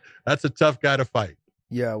loser. That's a tough guy to fight.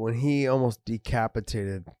 Yeah, when he almost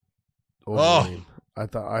decapitated Overeem, I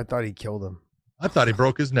thought he killed him. I thought he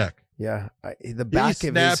broke his neck. Yeah, the back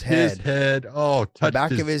of his head. Touched the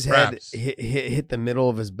back of his head hit the middle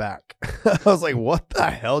of his back. I was like, "What the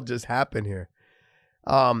hell just happened here?"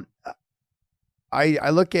 I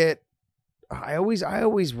look at. I always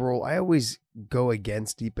go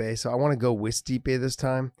against Stipe, so I want to go with Stipe this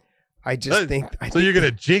time. I think you're gonna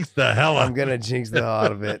jinx the hell out. I'm gonna jinx the hell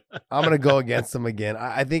out of it. I'm gonna go against him again.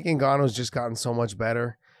 I think Ngannou's just gotten so much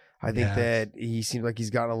better. I think that he seems like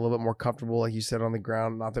he's gotten a little bit more comfortable, like you said, on the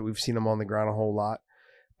ground. Not that we've seen him on the ground a whole lot,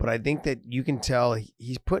 but I think that you can tell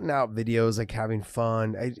he's putting out videos, like having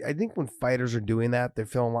fun. I think when fighters are doing that, they're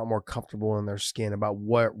feeling a lot more comfortable in their skin about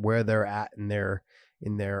where they're at in their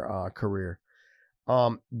career.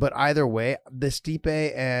 But either way, the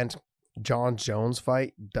Stipe and Jon Jones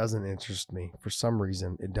fight doesn't interest me for some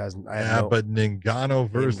reason. It doesn't. But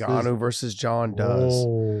Ngannou versus Jon does.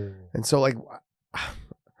 Oh. And so, like,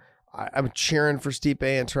 I'm cheering for Stipe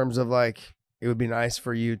in terms of, like, it would be nice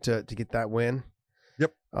for you to get that win.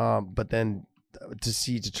 Yep. But then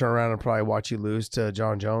to turn around and probably watch you lose to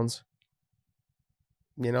Jon Jones.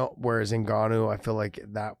 Whereas Ngannou, I feel like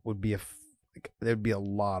that would be there'd be a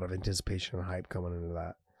lot of anticipation and hype coming into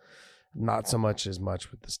that. Not so much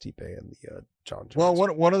with the Stipe and the Jon Jones. Well,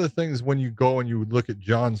 one of the things when you go and you look at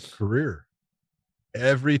Jon's career,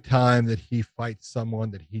 every time that he fights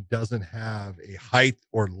someone that he doesn't have a height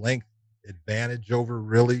or length advantage over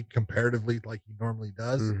really comparatively like he normally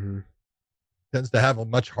does, tends to have a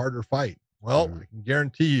much harder fight. Well, I can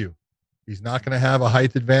guarantee you he's not going to have a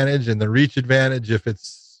height advantage and the reach advantage. If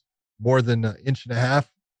it's more than 1.5 inches,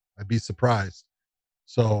 I'd be surprised.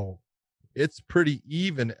 So it's pretty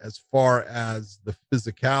even as far as the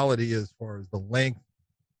physicality, as far as the length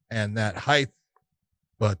and that height,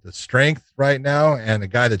 but the strength right now, and a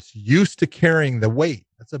guy that's used to carrying the weight,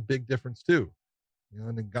 that's a big difference too. You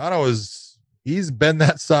know, Ngannou he's been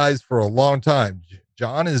that size for a long time.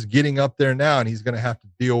 John is getting up there now, and he's going to have to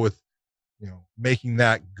deal with, you know, making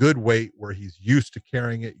that good weight where he's used to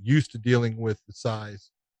carrying it, used to dealing with the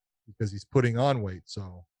size, because he's putting on weight.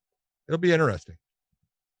 So it'll be interesting.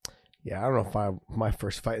 Yeah, I don't know if my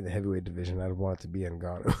first fight in the heavyweight division, I'd want it to be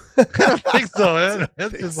Ngannou. I don't think so, man.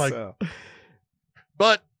 It's just like, so.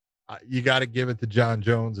 But you got to give it to Jon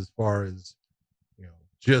Jones as far as, you know,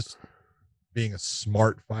 just being a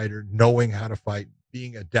smart fighter, knowing how to fight,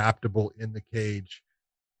 being adaptable in the cage.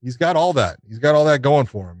 He's got all that. He's got all that going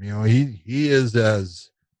for him. You know, he is as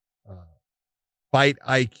fight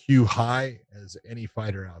IQ high as any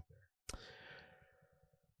fighter out there.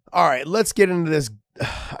 All right, let's get into this.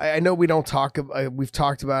 I know we don't talk. We've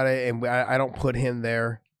talked about it, and I don't put him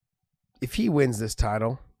there. If he wins this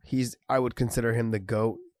title, I would consider him the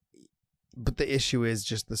GOAT. But the issue is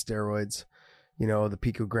just the steroids, you know, the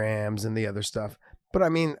picograms and the other stuff. But I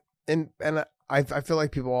mean, and I feel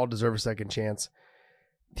like people all deserve a second chance.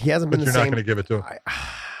 He hasn't been the same. You're not going to give it to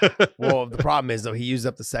him. Well, the problem is though, he used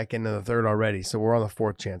up the second and the third already, so we're on the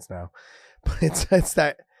fourth chance now. But it's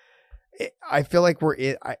that. I feel like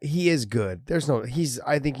he is good.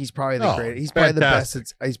 I think he's probably the greatest. He's probably the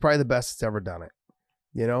best. He's probably the best that's ever done it.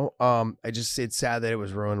 You know, it's sad that it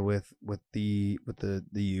was ruined with the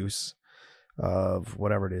use of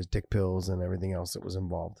whatever it is, dick pills and everything else that was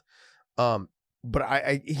involved. But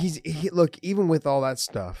look, even with all that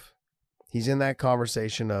stuff, he's in that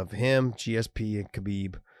conversation of him, GSP, and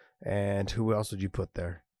Khabib, and who else would you put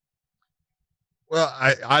there? Well,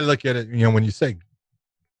 I look at it, you know, when you say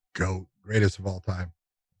GOAT, greatest of all time,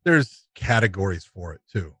 there's categories for it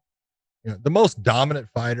too. You know, the most dominant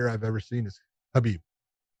fighter I've ever seen is Khabib.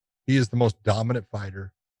 He is the most dominant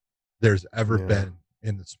fighter there's ever been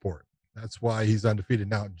in the sport. That's why he's undefeated.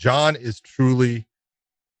 Now, John is truly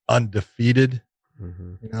undefeated.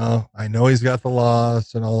 You know, I know he's got the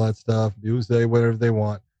loss and all that stuff. Do say whatever they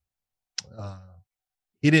want.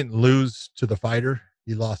 He didn't lose to the fighter.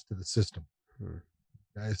 He lost to the system.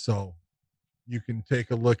 Okay, so you can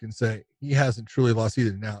take a look and say he hasn't truly lost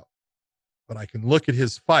either now, but I can look at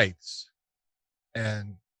his fights,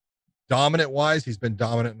 and dominant wise, he's been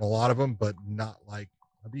dominant in a lot of them, but not like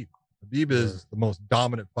Khabib. Khabib is the most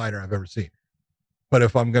dominant fighter I've ever seen. But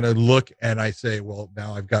if I'm going to look and I say, well,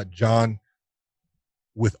 now I've got John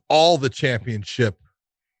with all the championship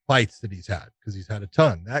fights that he's had, because he's had a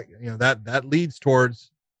ton, that, you know, that leads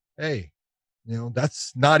towards, hey, you know,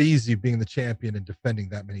 that's not easy being the champion and defending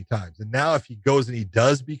that many times. And now if he goes and he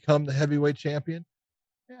does become the heavyweight champion,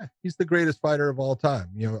 yeah, he's the greatest fighter of all time.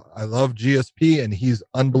 You know, I love GSP and he's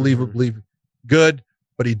unbelievably good,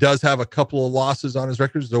 but he does have a couple of losses on his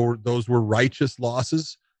records. Those were righteous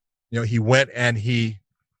losses. You know, he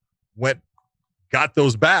got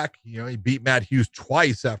those back. You know, he beat Matt Hughes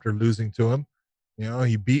twice after losing to him. You know,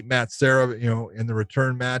 he beat Matt Serra, you know, in the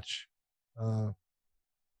return match,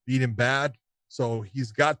 beat him bad. So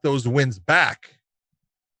he's got those wins back.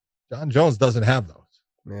 Jon Jones doesn't have those.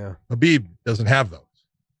 Yeah. Khabib doesn't have those.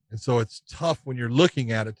 And so it's tough when you're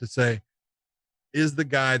looking at it to say, is the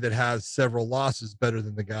guy that has several losses better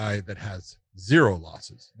than the guy that has 0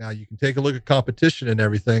 losses? Now you can take a look at competition and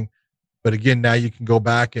everything, but again, now you can go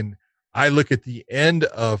back and I look at the end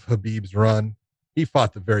of Khabib's run. He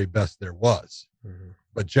fought the very best there was,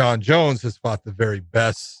 but Jon Jones has fought the very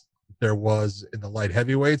best there was in the light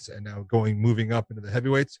heavyweights, and now moving up into the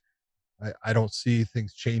heavyweights. I don't see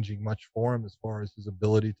things changing much for him as far as his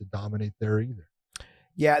ability to dominate there either.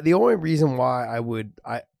 Yeah, the only reason why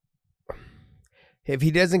if he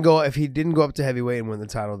didn't go up to heavyweight and win the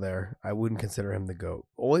title there, I wouldn't consider him the GOAT.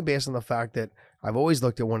 Only based on the fact that I've always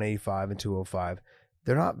looked at 185 and 205.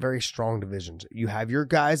 They're not very strong divisions. You have your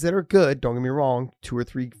guys that are good, don't get me wrong, 2 or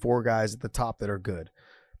 3, 4 guys at the top that are good,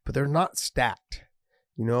 but they're not stacked.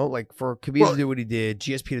 You know, like for Khabib to do what he did,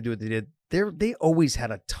 GSP to do what they did, they always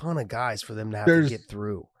had a ton of guys for them to have to get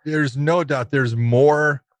through. There's no doubt there's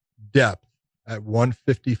more depth at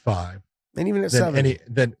 155 and even at 70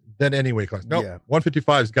 than any weight class. No,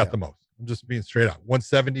 155's got the most. I'm just being straight out.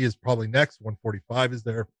 170 is probably next. 145 is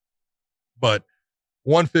there, but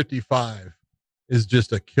 155 is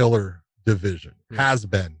just a killer division. Has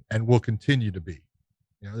been and will continue to be.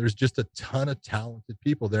 There's just a ton of talented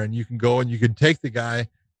people there, and you can go and you can take the guy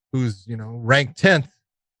who's, ranked 10th,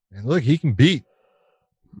 and look, he can beat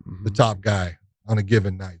the top guy on a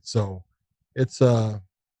given night. So it's, I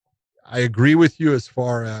agree with you as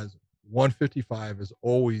far as 155 is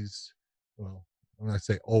always, well, I'm not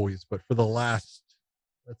say always, but for the last,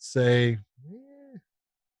 let's say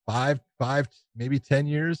 5, maybe 10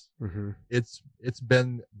 years, it's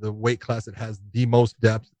been the weight class that has the most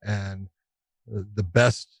depth and the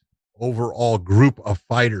best overall group of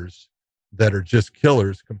fighters that are just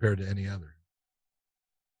killers compared to any other.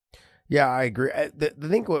 Yeah, I agree. The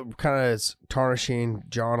thing what kind of is tarnishing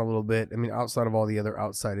John a little bit, I mean, outside of all the other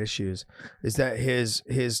outside issues, is that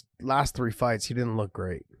his last 3 fights, he didn't look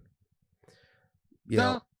great.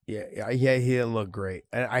 Yeah, he didn't look great.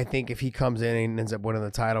 And I think if he comes in and ends up winning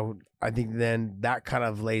the title, I think then that kind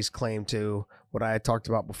of lays claim to what I had talked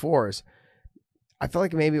about before is I feel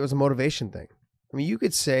like maybe it was a motivation thing. I mean, you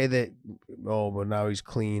could say that, but now he's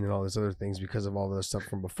clean and all these other things because of all the stuff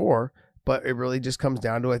from before. But it really just comes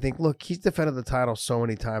down to, I think, look, he's defended the title so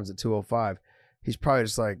many times at 205. He's probably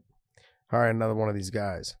just like, all right, another one of these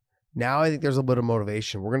guys. Now I think there's a bit of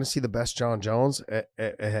motivation. We're going to see the best John Jones at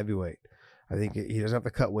heavyweight. I think he doesn't have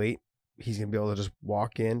to cut weight. He's going to be able to just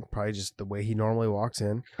walk in, probably just the way he normally walks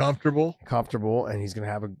in. Comfortable. And he's going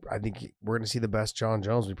to have I think we're going to see the best John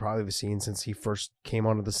Jones we probably have seen since he first came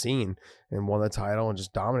onto the scene and won the title and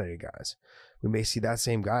just dominated guys. We may see that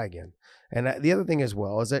same guy again. And the other thing as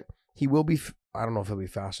well is that he will be, I don't know if he'll be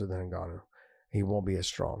faster than Ngannou. He won't be as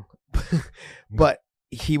strong. But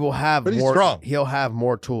he will have more. Strong. He'll have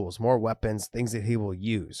more tools, more weapons, things that he will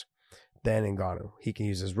use than Ngannou. He can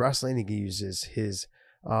use his wrestling. He can use his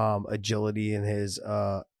agility and his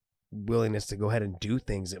willingness to go ahead and do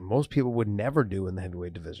things that most people would never do in the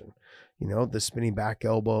heavyweight division. The spinning back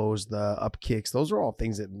elbows, the up kicks, those are all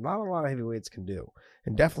things that not a lot of heavyweights can do,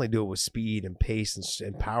 and definitely do it with speed and pace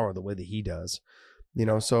and power the way that he does.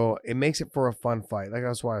 So it makes it for a fun fight. Like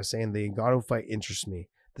that's why I was saying the Ngannou fight interests me.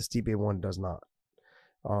 The Stipe one does not.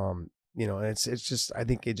 And it's just, I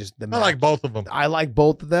think it just, I like both of them. I like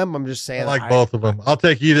both of them. I'm just saying. I like both of them. I'll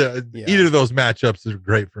take either. Yeah. Either of those matchups are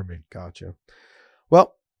great for me. Gotcha.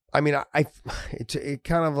 Well, I mean, it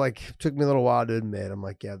kind of like took me a little while to admit. I'm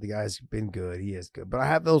like, yeah, the guy's been good. He is good. But I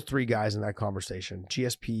have those 3 guys in that conversation: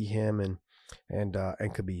 GSP, him, and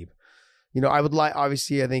Khabib. I would like,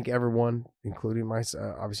 obviously, I think everyone, including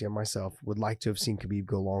myself, would like to have seen Khabib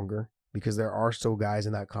go longer, because there are still guys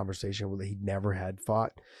in that conversation where he never had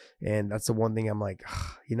fought. And that's the one thing I'm like,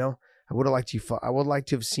 I would have liked I would like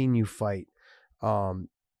to have seen you fight, what's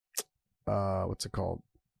it called?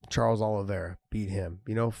 Charles Oliveira, beat him,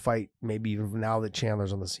 fight, maybe even now that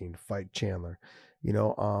Chandler's on the scene, fight Chandler,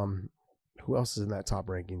 who else is in that top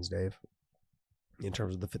rankings, Dave, in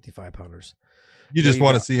terms of the 55 pounders? You just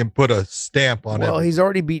want to see him put a stamp on it. Well, he's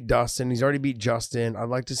already beat Dustin. He's already beat Justin. I'd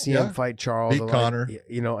like to see him fight Charles. Beat Connor.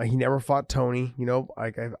 He never fought Tony.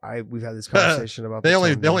 We've had this conversation about. They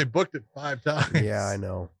only booked it 5 times. Yeah, I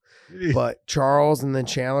know. But Charles and then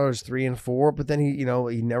Chandler is 3 and 4. But then he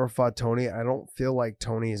never fought Tony. I don't feel like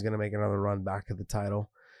Tony is going to make another run back to the title.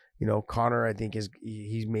 Connor, I think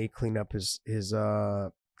he may clean up his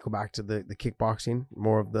go back to the kickboxing,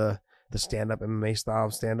 more of the stand up MMA style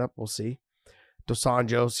of stand up. We'll see. Dos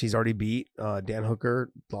Anjos, he's already beat. Dan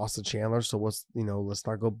Hooker lost to Chandler, so let's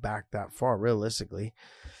not go back that far realistically.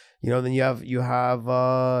 Then you have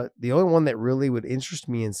the only one that really would interest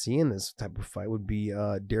me in seeing this type of fight would be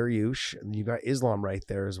Dariush, and you've got Islam right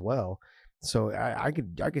there as well. So I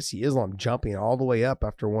could see Islam jumping all the way up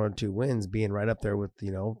after 1 or 2 wins, being right up there with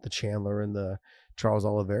the Chandler and the Charles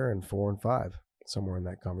Oliveira in 4 and 5, somewhere in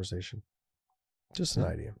that conversation. Just an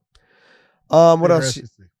idea. What else?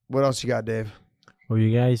 What else you got, Dave? Well,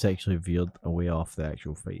 you guys actually veered away off the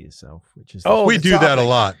actual fight itself, which is we do that a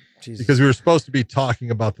lot. Jesus. Because we were supposed to be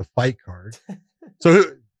talking about the fight card. So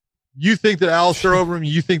you think that Alistair over him?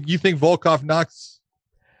 You think Volkov knocks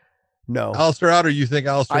Alistair out, or you think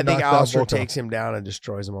Alistair? I think Alistair takes him down and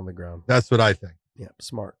destroys him on the ground. That's what I think. Yeah,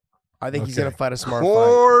 smart. I think he's gonna fight a smart fight.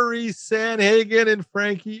 Corey Sandhagen and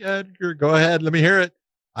Frankie Edgar. Go ahead, let me hear it.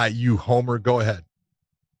 You Homer, go ahead.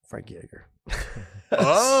 Frankie Edgar.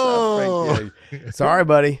 Oh, sorry,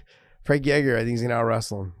 buddy. Frank Yeager, I think he's gonna out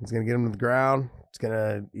wrestle him. He's gonna get him to the ground.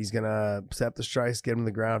 He's gonna set up the strikes, get him to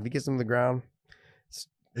the ground. If he gets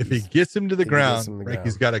him to the ground,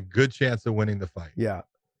 Frankie's got a good chance of winning the fight. Yeah.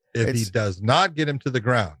 If he does not get him to the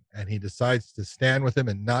ground and he decides to stand with him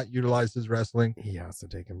and not utilize his wrestling, he has to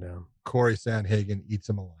take him down. Corey Sandhagen eats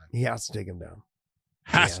him alive. He has to take him down.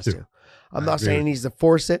 Has to. I'm not saying he needs to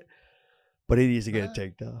force it, but he needs to get a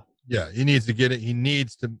takedown. Yeah, he needs to get it. He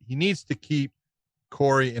needs to keep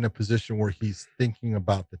Corey in a position where he's thinking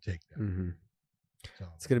about the takedown. Mm-hmm. So,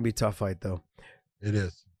 it's going to be a tough fight, though. It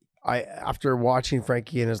is. After watching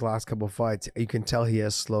Frankie in his last couple of fights, you can tell he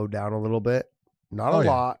has slowed down a little bit. Not a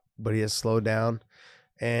lot, but he has slowed down.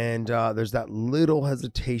 And there's that little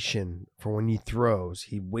hesitation for when he throws.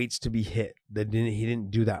 He waits to be hit. He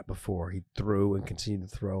didn't do that before. He threw and continued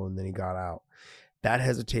to throw, and then he got out. That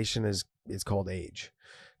hesitation is called age.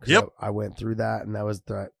 Yep. I went through that, and that was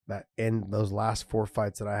that end. Those last 4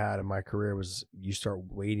 fights that I had in my career was you start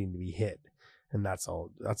waiting to be hit, and that's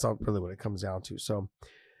all really what it comes down to. So,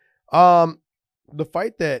 the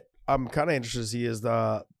fight that I'm kind of interested to see is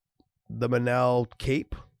the Manel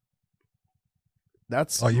Cape.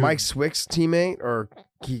 That's Mike Swick's teammate, or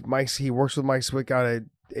he works with Mike Swick out of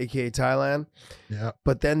AKA Thailand. Yeah.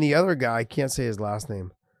 But then the other guy, I can't say his last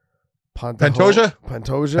name. Pantoja.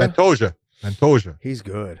 He's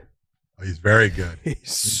good. Oh, he's very good.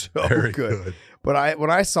 He's so good. But when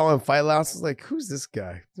I saw him fight last, I was like, "Who's this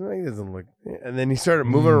guy?" He doesn't look. And then he started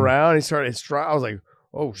moving around. He started stride. I was like,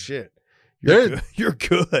 "Oh shit, you're good. You're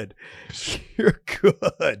good. You're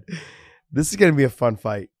good." This is gonna be a fun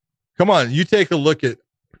fight. Come on, you take a look at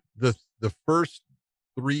the first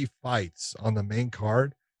 3 fights on the main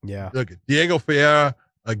card. Yeah. Look at Diego Ferreira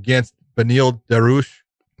against Beneil Dariush.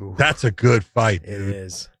 Oof. That's a good fight, dude. It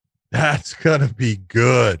is. That's gonna be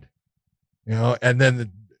good. You know, and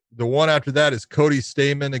then the one after that is Cody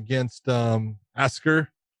Stamann against Askar.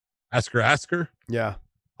 Yeah.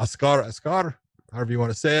 Askar, however you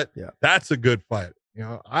want to say it. Yeah. That's a good fight. You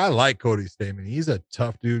know, I like Cody Stamann. He's a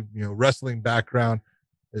tough dude, you know, wrestling background.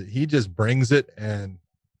 He just brings it, and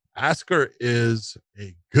Askar is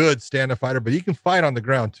a good stand-up fighter, but he can fight on the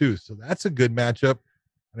ground too. So that's a good matchup.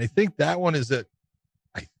 And I think that one is it's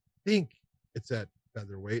at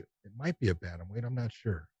featherweight. It might be a bantamweight. I'm not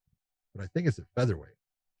sure, but I think it's at featherweight.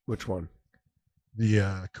 Which one?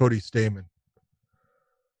 The Cody Stamann.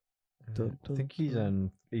 I think he's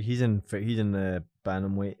in the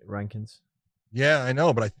bantamweight rankings. Yeah, I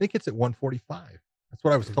know, but I think it's at 145. That's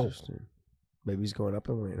what I was told. Maybe he's going up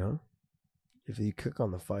in weight, huh? If you click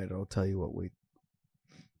on the fight, it'll tell you what weight.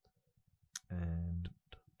 And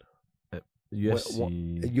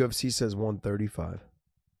UFC says 135.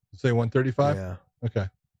 Say 135? Yeah. Okay.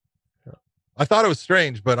 Yeah. I thought it was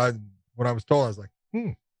strange, but when I was told, I was like,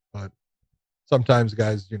 But sometimes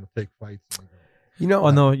guys, take fights.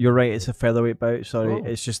 No, you're right. It's a featherweight bout. Sorry,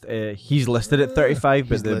 it's just he's listed at 35,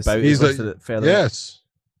 but the bout is listed at featherweight. Yes.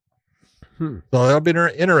 So that'll be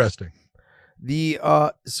interesting.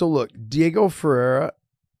 So look, Diego Ferreira,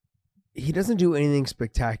 he doesn't do anything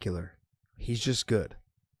spectacular. He's just good.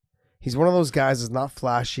 He's one of those guys that's not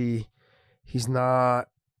flashy. He's good.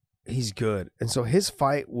 And so his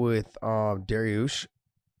fight with Dariush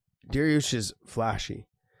is flashy.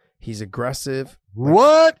 He's aggressive.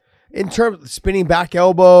 What? In terms of spinning back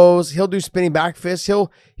elbows, he'll do spinning back fists.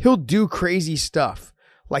 He'll do crazy stuff.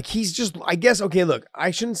 Like he's just, I guess, okay, look,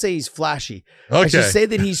 I shouldn't say he's flashy. Okay. I should say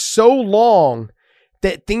that he's so long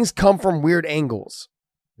that things come from weird angles.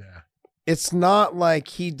 Yeah. It's not like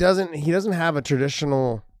he doesn't have a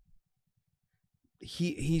traditional,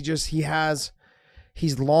 he's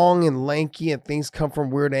long and lanky and things come from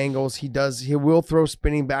weird angles. He will throw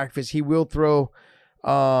spinning back fists. He will throw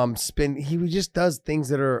spin. He just does things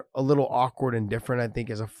that are a little awkward and different. I think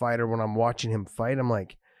as a fighter, when I'm watching him fight, I'm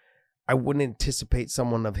like, I wouldn't anticipate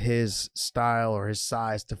someone of his style or his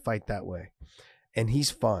size to fight that way. And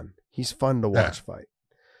he's fun. He's fun to watch fight.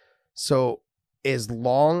 So as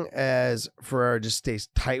long as Ferreira just stays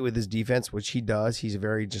tight with his defense, which he does, he's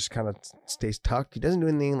very just kind of stays tucked. He doesn't do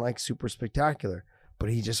anything like super spectacular, but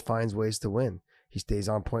he just finds ways to win. He stays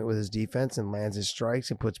on point with his defense and lands his strikes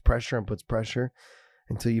and puts pressure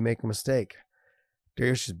until you make a mistake.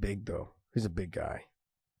 Dariush is big though. He's a big guy.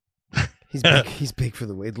 He's big. He's big for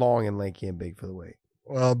the weight, long and lanky and big for the weight.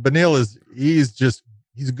 Well, Beneil he's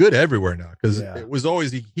good everywhere now because it was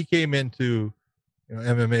always he came into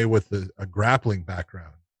MMA with a grappling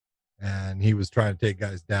background, and he was trying to take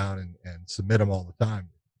guys down and submit them all the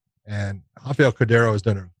time. And Rafael Cordeiro has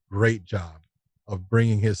done a great job of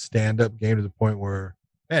bringing his stand-up game to the point where,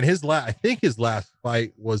 man, I think his last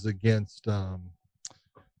fight was against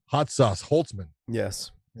Hot Sauce Holtzman.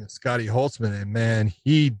 Yes, Scotty Holtzman, and man,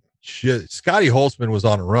 Scotty Holtzman was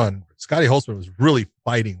on a run. Scotty Holtzman was really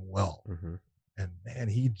fighting well. Mm-hmm. And man,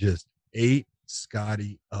 he just ate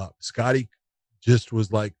Scotty up. Scotty just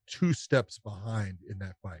was like 2 steps behind in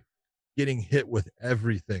that fight, getting hit with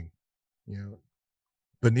everything.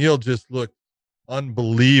 Beneil just looked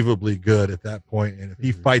unbelievably good at that point. And if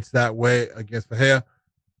he fights that way against Ferreira,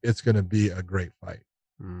 it's going to be a great fight.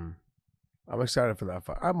 I'm excited for that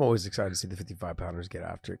fight. I'm always excited to see the 55-pounders get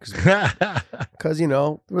after it because you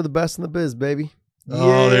know we're the best in the biz, baby.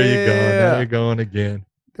 Oh, there you go. Now you're going again.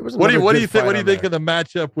 What do you think? What do you think of the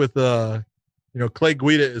matchup with Clay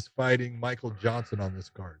Guida is fighting Michael Johnson on this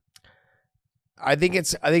card? I think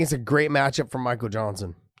it's a great matchup for Michael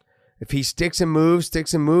Johnson. If he sticks and moves,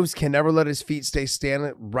 can never let his feet stay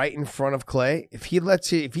standing right in front of Clay. If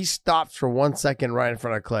he stops for 1 second right in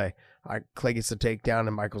front of Clay, Clay gets the takedown,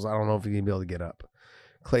 and Michael's, I don't know if he's gonna be able to get up.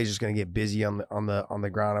 Clay's just gonna get busy on the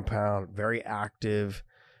ground and pound, very active,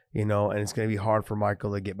 and it's gonna be hard for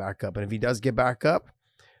Michael to get back up. And if he does get back up,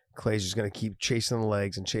 Clay's just gonna keep chasing the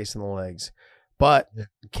legs. But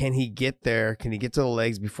can he get there? Can he get to the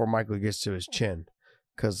legs before Michael gets to his chin?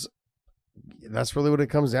 Because that's really what it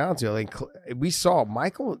comes down to. Like we saw,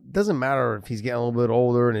 Michael, it doesn't matter if he's getting a little bit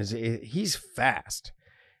older and he's fast.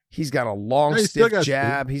 He's got a long, stiff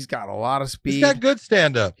jab. Speed. He's got a lot of speed. He's got good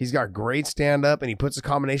stand-up. He's got great stand-up, and he puts the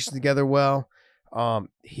combinations together well.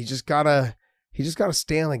 He just gotta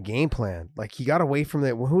stay on the game plan. Like, he got away from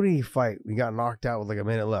that. Well, who did he fight? He got knocked out with like a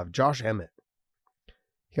minute left. Josh Emmett.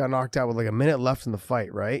 He got knocked out with like a minute left in the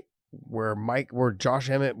fight, right? Where Josh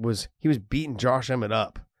Emmett was beating Josh Emmett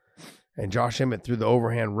up. And Josh Emmett threw the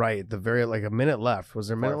overhand right at the a minute left. Was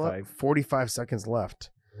there a minute left? 45 seconds left.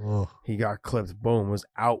 Oh. He got clipped. Boom, was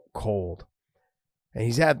out cold. And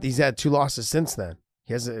he's had 2 losses since then.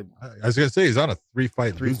 He has I was gonna say he's on a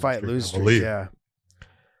 3-fight lose streak. Yeah.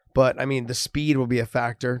 But I mean, the speed will be a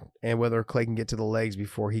factor, and whether Clay can get to the legs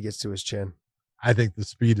before he gets to his chin. I think the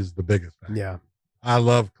speed is the biggest factor. Yeah. I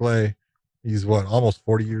love Clay. He's almost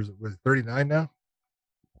 40 years. Was 39 now?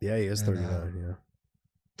 Yeah, he is 39.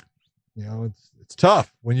 Yeah. It's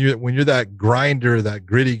tough when you're that grinder, that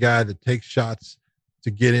gritty guy that takes shots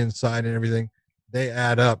to get inside and everything. They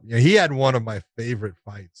add up. He had one of my favorite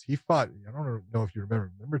fights. He fought. I don't know if you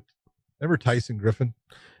remember Tyson Griffin?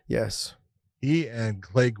 Yes. He and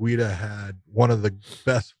Clay Guida had one of the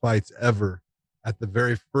best fights ever at the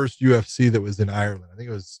very first UFC that was in Ireland. I think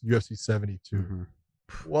it was UFC 72. Mm-hmm.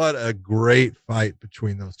 What a great fight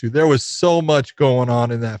between those two. There was so much going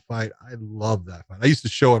on in that fight. I love that fight. I used to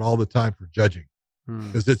show it all the time for judging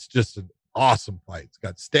because it's just an awesome fight. It's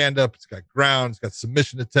got stand-up, it's got ground, it's got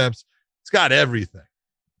submission attempts, it's got everything.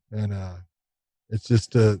 And it's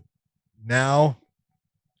just now,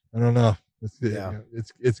 I don't know.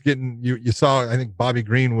 It's getting you saw, I think Bobby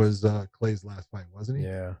Green was Clay's last fight, wasn't he?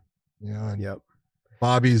 Yeah. And yep.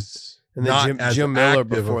 Bobby's and then Jim Miller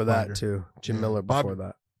before that too. Miller before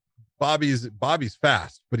that. Bobby's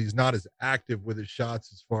fast, but he's not as active with his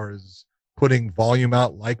shots as far as putting volume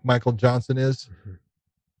out like Michael Johnson is. Mm-hmm.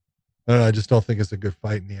 I just don't think it's a good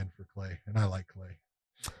fight in the end for Clay, and I like Clay.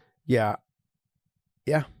 Yeah.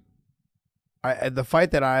 The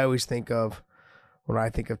fight that I always think of when I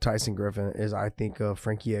think of Tyson Griffin is I think of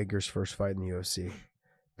Frankie Edgar's first fight in the UFC.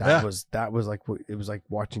 That was like, it was like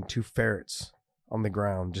watching 2 ferrets on the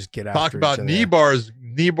ground just get after Talk about knee bars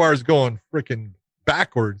going freaking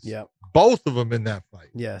backwards. Yep. Both of them in that fight.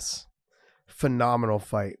 Yes. Phenomenal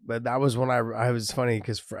fight. But that was when I was funny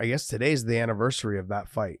because I guess today's the anniversary of that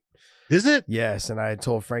fight. Is it? Yes. And I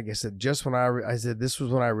told Frank, I said, I said, this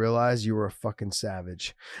was when I realized you were a fucking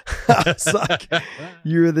savage. I was like,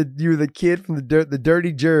 you were the kid from the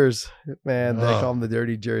Dirty Jers, man. They call him the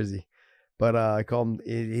Dirty Jersey. But I call him.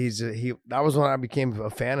 That was when I became a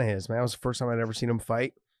fan of his. Man, that was the first time I'd ever seen him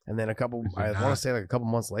fight. And then I want to say like a couple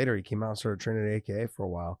months later, he came out and started training at AKA for a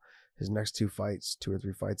while. His next 2 fights, 2 or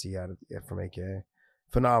 3 fights he had from AKA.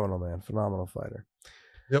 Phenomenal, man. Phenomenal fighter.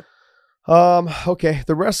 Yep. Okay.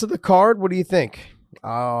 The rest of the card, what do you think?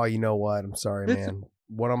 Oh, you know what? I'm sorry, man.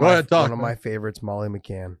 One of my favorites, Molly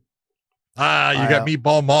McCann. You got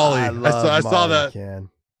Meatball Molly. I saw that. McCann.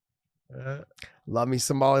 Love me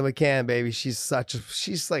some Molly McCann, baby. She's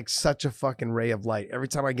like such a fucking ray of light. Every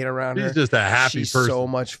time I get around her, she's just a happy person. She's so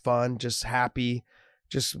much fun, just happy,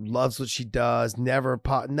 just loves what she does. Never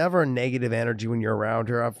a negative energy when you're around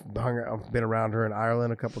her. I've been around her in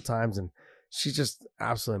Ireland a couple times, and she's just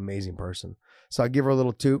absolutely amazing person. So I give her a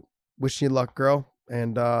little toot. Wishing you luck, girl,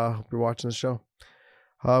 and hope you're watching the show.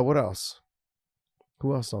 What else?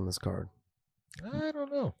 Who else on this card? I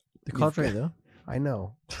don't know. The card's right there. I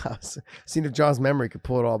know. Seeing if John's memory could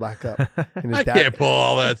pull it all back up. I can't pull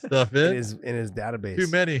all that stuff in his database. Too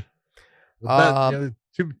many.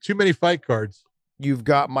 Too many fight cards. You've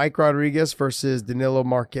got Mike Rodriguez versus Danilo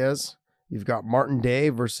Marquez. You've got Martin Day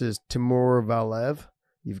versus Timur Valiev.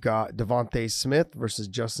 You've got Devontae Smith versus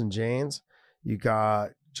Justin James. You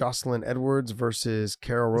got Jocelyn Edwards versus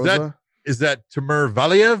Carol Rosa. Is that Timur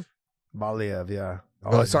Valiev? Valiev, yeah.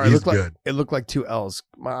 Oh, sorry. It looked like 2 L's.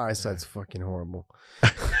 My eyesight's fucking horrible.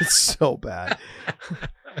 It's so bad.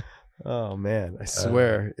 Oh man, I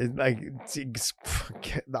swear,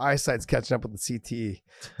 the eyesight's catching up with the CTE.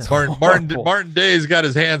 Martin Day's got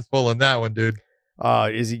his hands full in that one, dude.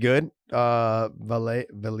 Is he good? Valiev?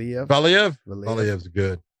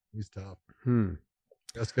 Good. He's tough.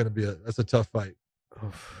 That's a tough fight.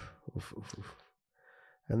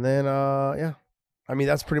 And then I mean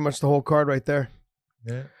that's pretty much the whole card right there.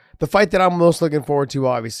 Yeah. The fight that I'm most looking forward to,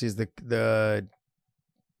 obviously, is the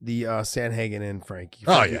Sandhagen and Frankie.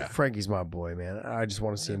 Frankie's my boy, man. I just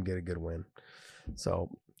want to see him get a good win. So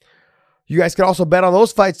you guys can also bet on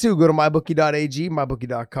those fights too. Go to mybookie.ag,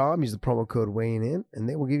 mybookie.com. Use the promo code weighing in, and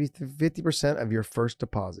they will give you 50% of your first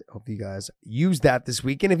deposit. Hope you guys use that this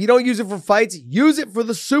weekend. If you don't use it for fights, use it for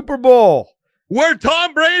the Super Bowl, where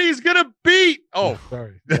Tom Brady's gonna beat. Oh,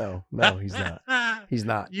 sorry. No, he's not. He's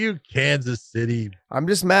not. You Kansas City. I'm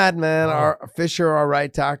just mad, man. Our Fisher, our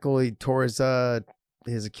right tackle, he tore his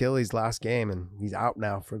Achilles last game, and he's out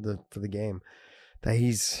now for the game. That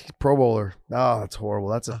he's Pro Bowler. Oh, that's horrible.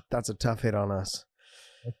 That's a tough hit on us.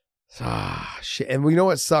 Shit. And we know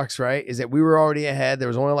what sucks, right? Is that we were already ahead. There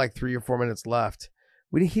was only like 3 or 4 minutes left.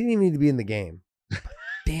 He didn't even need to be in the game.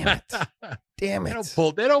 Damn it. Damn it.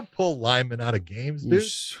 They don't pull linemen out of games, dude.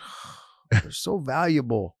 They're so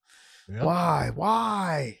valuable. Yep.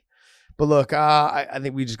 Why? But look, I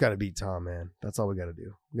think we just got to beat Tom, man. That's all we got to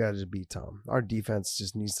do. We got to just beat Tom. Our defense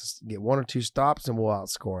just needs to get 1 or 2 stops, and we'll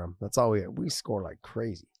outscore them. That's all we score like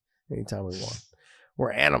crazy anytime we want.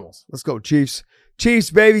 We're animals. Let's go, Chiefs.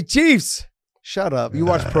 Chiefs, baby, Chiefs. Shut up. You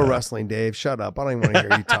watch pro wrestling, Dave. Shut up. I don't even want to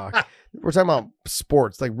hear you talk. We're talking about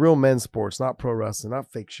sports, like real men's sports, not pro wrestling,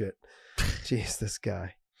 not fake shit. Jeez, this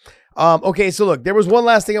guy. Okay, so look, there was one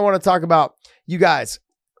last thing I want to talk about. You guys,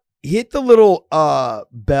 hit the little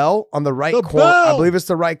bell on the right corner. I believe it's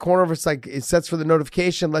the right corner. It's like it sets for the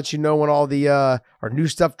notification, lets you know when all the our new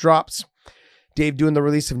stuff drops. Dave doing the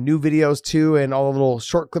release of new videos too, and all the little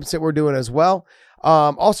short clips that we're doing as well.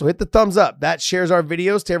 Also, hit the thumbs up. That shares our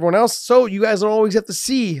videos to everyone else, so you guys don't always have to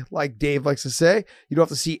see, like Dave likes to say, you don't have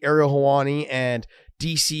to see Ariel Helwani and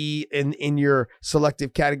DC in your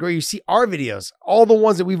selective category. You see our videos. All the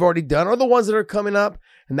ones that we've already done are the ones that are coming up,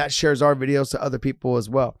 and that shares our videos to other people as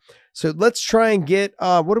well. So let's try and get,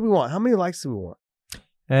 what do we want? How many likes do we want?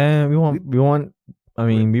 We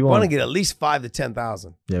want to get at least 5,000 to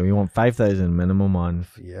 10,000. Yeah, we want 5,000 minimum on.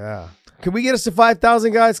 Yeah. Can we get us to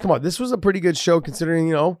 5,000, guys? Come on. This was a pretty good show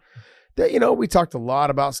considering, that, we talked a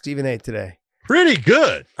lot about Stephen A today. Pretty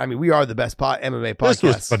good. I mean, we are the best MMA podcast. This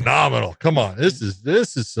was phenomenal. Come on. This is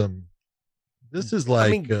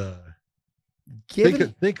like, think of,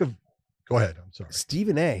 go ahead. I'm sorry.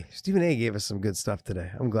 Stephen A gave us some good stuff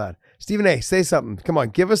today. I'm glad. Stephen A, say something. Come on.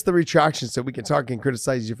 Give us the retraction so we can talk and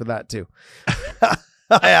criticize you for that too.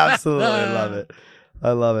 I absolutely love it.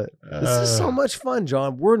 I love it. This is so much fun,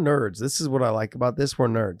 John. We're nerds. This is what I like about this. We're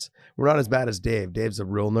nerds. We're not as bad as Dave. Dave's a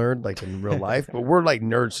real nerd, like in real life, but we're like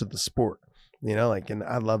nerds to the sport, and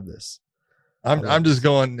I love this. I'm just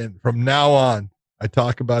going, and from now on, I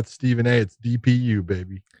talk about Stephen A. It's DPU,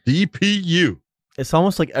 baby. DPU. It's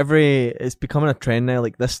almost like it's becoming a trend now.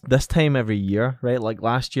 Like this time every year, right? Like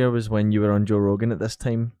last year was when you were on Joe Rogan at this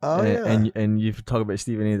time. Oh, yeah. And you've talked about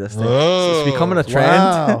Stephen A. this time. So it's becoming a trend.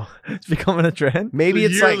 Wow. It's becoming a trend. Maybe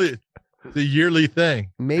it's the yearly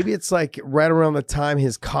thing. Maybe it's like right around the time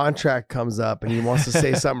his contract comes up and he wants to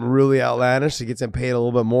say something really outlandish to get him paid a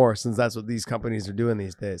little bit more, since that's what these companies are doing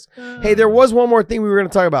these days. Hey, there was one more thing we were going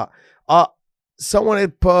to talk about. Someone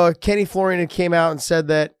at Kenny Florian came out and said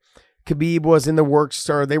that Khabib was in the works,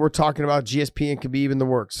 or they were talking about GSP and Khabib in the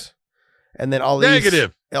works. And then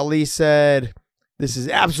Ali said, this is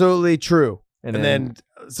absolutely true. And then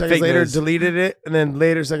seconds later, deleted it. And then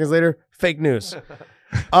seconds later, fake news.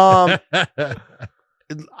 I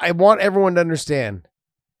want everyone to understand.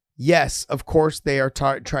 Yes, of course, they are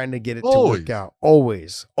trying to get it to work out.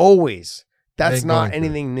 Always. That's not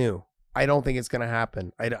anything new. I don't think it's going to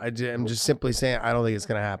happen. I'm just simply saying I don't think it's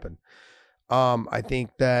going to happen. I think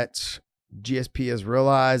that GSP has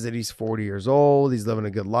realized that he's 40 years old. He's living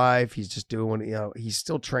a good life. He's just doing, he's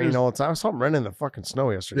still training all the time. I saw him running in the fucking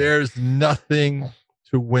snow yesterday. There's nothing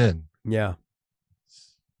to win. Yeah.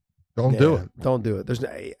 Don't do it. Don't do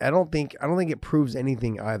it. I don't think it proves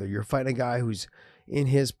anything either. You're fighting a guy who's in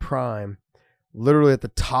his prime, literally at the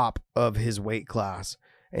top of his weight class.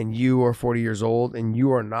 And you are 40 years old, and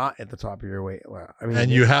you are not at the top of your weight. I mean, and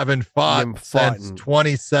you haven't fought since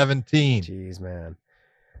 2017. Jeez, man.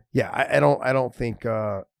 Yeah, I don't think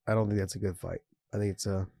that's a good fight. I think it's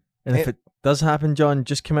a And if it does happen, John,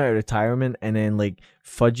 just come out of retirement and then like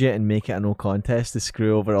fudge it and make it a no contest to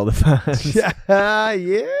screw over all the fans. Yeah,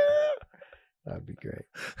 that'd be great.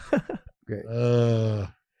 Great.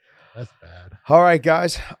 That's bad. All right,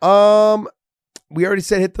 guys. We already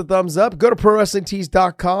said hit the thumbs up. Go to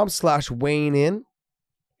prowrestlingtees.com/WayneIn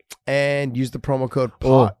and use the promo code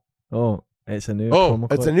POT. Oh, it's a new promo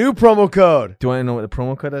code. It's a new promo code. Do you want to know what the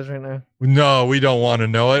promo code is right now? No, we don't want to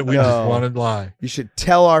know it. We just want to lie. You should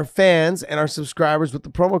tell our fans and our subscribers what the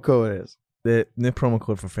promo code is. The new promo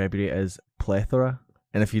code for February is plethora.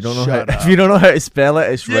 And if you don't know Shut how to spell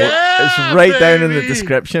it, it's right down in the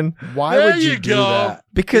description. Why would you do that?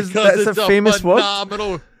 Because that's a famous word.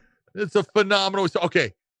 It's a phenomenal.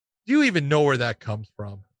 Okay, do you even know where that comes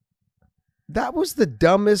from? That was the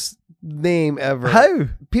dumbest name ever. How?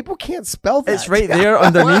 People can't spell that. It's right there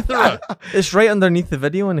underneath. It's right underneath the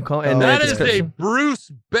video in the comment. That is a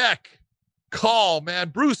Bruce Beck call, man.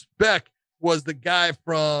 Bruce Beck was the guy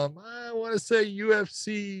from, I want to say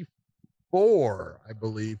UFC 4, I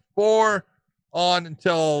believe. 4 on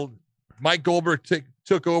until Mike Goldberg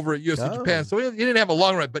took over at UFC Japan. So he didn't have a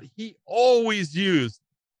long run, but he always used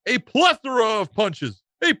a plethora of punches.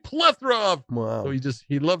 A plethora of. Wow. So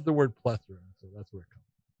he loved the word plethora. So that's where it comes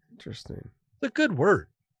from. Interesting. It's a good word.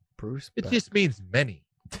 Bruce It Beck. just means many.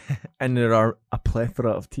 And there are a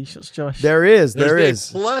plethora of t-shirts, Josh. There is.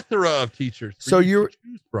 There's a plethora of t-shirts. So you to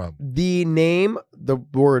choose from. The name, the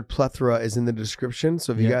word plethora is in the description.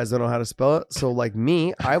 So if you guys don't know how to spell it, so like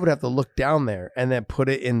me, I would have to look down there and then put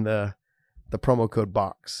it in the promo code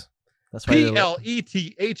box. That's why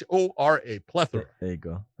PLETHORA, plethora. There you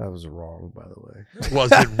go. That was wrong, by the way.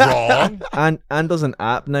 Was it wrong? And there's an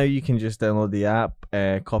app now. You can just download the app,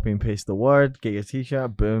 copy and paste the word, get your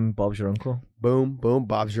t-shirt, boom, Bob's your uncle. Boom, boom,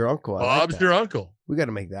 Bob's your uncle. Bob's your uncle. We got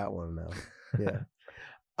to make that one now. Yeah.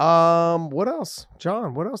 What else,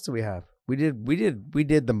 John? What else do we have? We did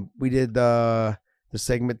the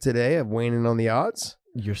segment today of Wayne on the odds.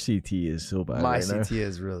 Your CT is so bad. My right CT now.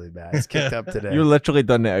 is really bad. It's kicked up today. You literally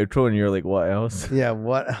done the outro and you're like, what else? Yeah,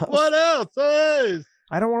 what else? What else? Hey.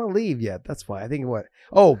 I don't want to leave yet. That's why. I think what?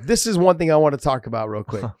 Oh, this is one thing I want to talk about real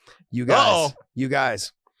quick. You guys.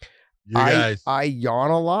 I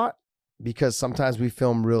yawn a lot because sometimes we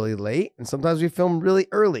film really late and sometimes we film really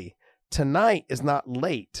early. Tonight is not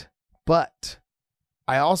late, but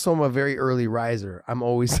I also am a very early riser. I'm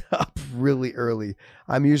always up really early.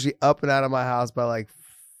 I'm usually up and out of my house by like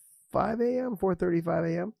 5 a.m.,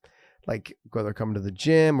 4:35 a.m. Like whether coming to the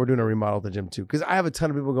gym, we're doing a remodel at the gym too. Because I have a ton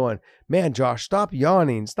of people going, man, Josh, stop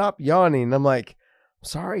yawning. And I'm like,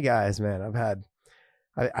 sorry guys, man.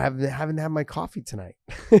 I haven't had my coffee tonight.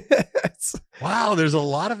 Wow, there's a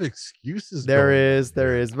lot of excuses. There is.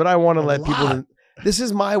 But I want to let people. This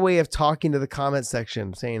is my way of talking to the comment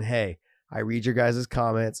section, saying, hey, I read your guys'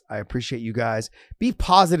 comments. I appreciate you guys. Be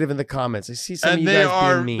positive in the comments. I see some of you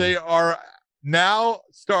guys being mean. They are now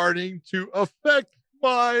starting to affect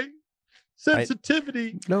my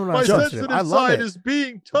sensitivity. My sensitive side is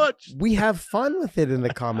being touched. We have fun with it in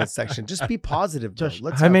the comments section. Just be positive, Josh.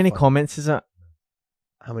 How many comments is that?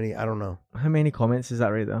 How many? I don't know. How many comments is that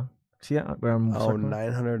right there? See that?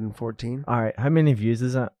 914. All right. How many views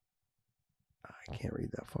is that? I can't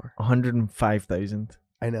read that far. 105,000.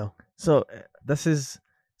 I know. So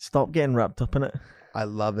stop getting wrapped up in it. I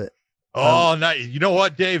love it. Oh, nice. You know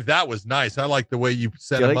what, Dave? That was nice. I like the way you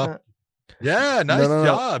set him up. That? Yeah, nice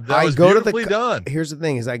job. That was beautifully done. Here's the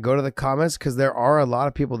thing is I go to the comments because there are a lot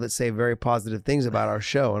of people that say very positive things about our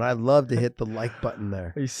show. And I love to hit the like button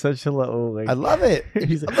there. He's such a little I love it.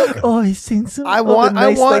 He's like, oh, he's seen some I want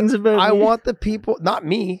things about me. I want the people, not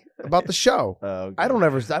me, about the show. Okay. I don't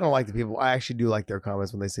like the people. I actually do like their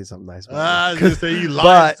comments when they say something nice. I was going to say you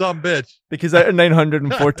lied, some bitch. Because out of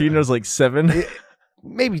 914, there's like 7.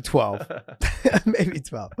 Maybe 12. Maybe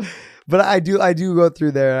 12. But I do go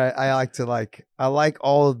through there. I like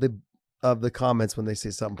all of the comments when they say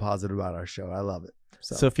something positive about our show. I love it.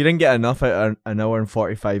 So if you didn't get enough out of an hour and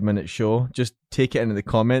 45-minute show, just take it into the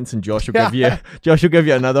comments and Josh will give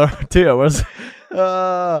you another 2 hours.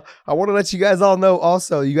 I want to let you guys all know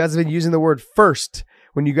also, you guys have been using the word first.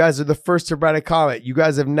 When you guys are the first to write a comment, you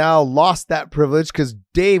guys have now lost that privilege because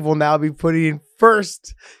Dave will now be putting in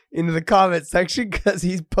first into the comment section because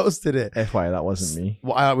he's posted it. FYI, that wasn't me.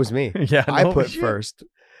 Well, it was me. Yeah, I put first.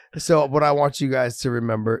 So what I want you guys to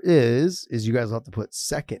remember is you guys will have to put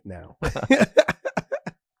second now.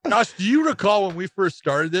 Josh, do you recall when we first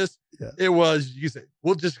started this? Yeah. It was, you said,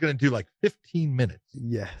 we're just going to do like 15 minutes.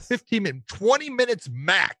 Yes. 15 minutes, 20 minutes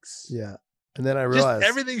max. Yeah. And then I realized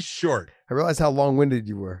everything's short. I realized how long-winded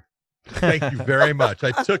you were. Thank you very much.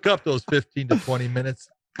 I took up those 15 to 20 minutes.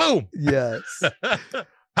 Boom. Yes.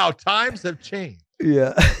 how times have changed.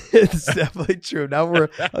 Yeah, it's definitely true. Now I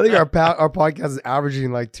think our podcast is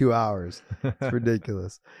averaging like 2 hours. It's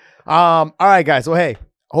ridiculous. All right, guys. Well, hey,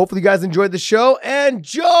 hopefully you guys enjoyed the show. And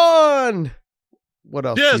John, what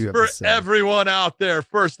else? Just for everyone out there,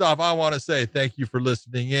 first off, I want to say thank you for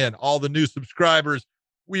listening in. All the new subscribers,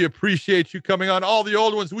 we appreciate you coming on. All the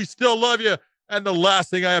old ones, we still love you. And the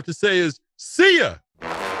last thing I have to say is, see ya.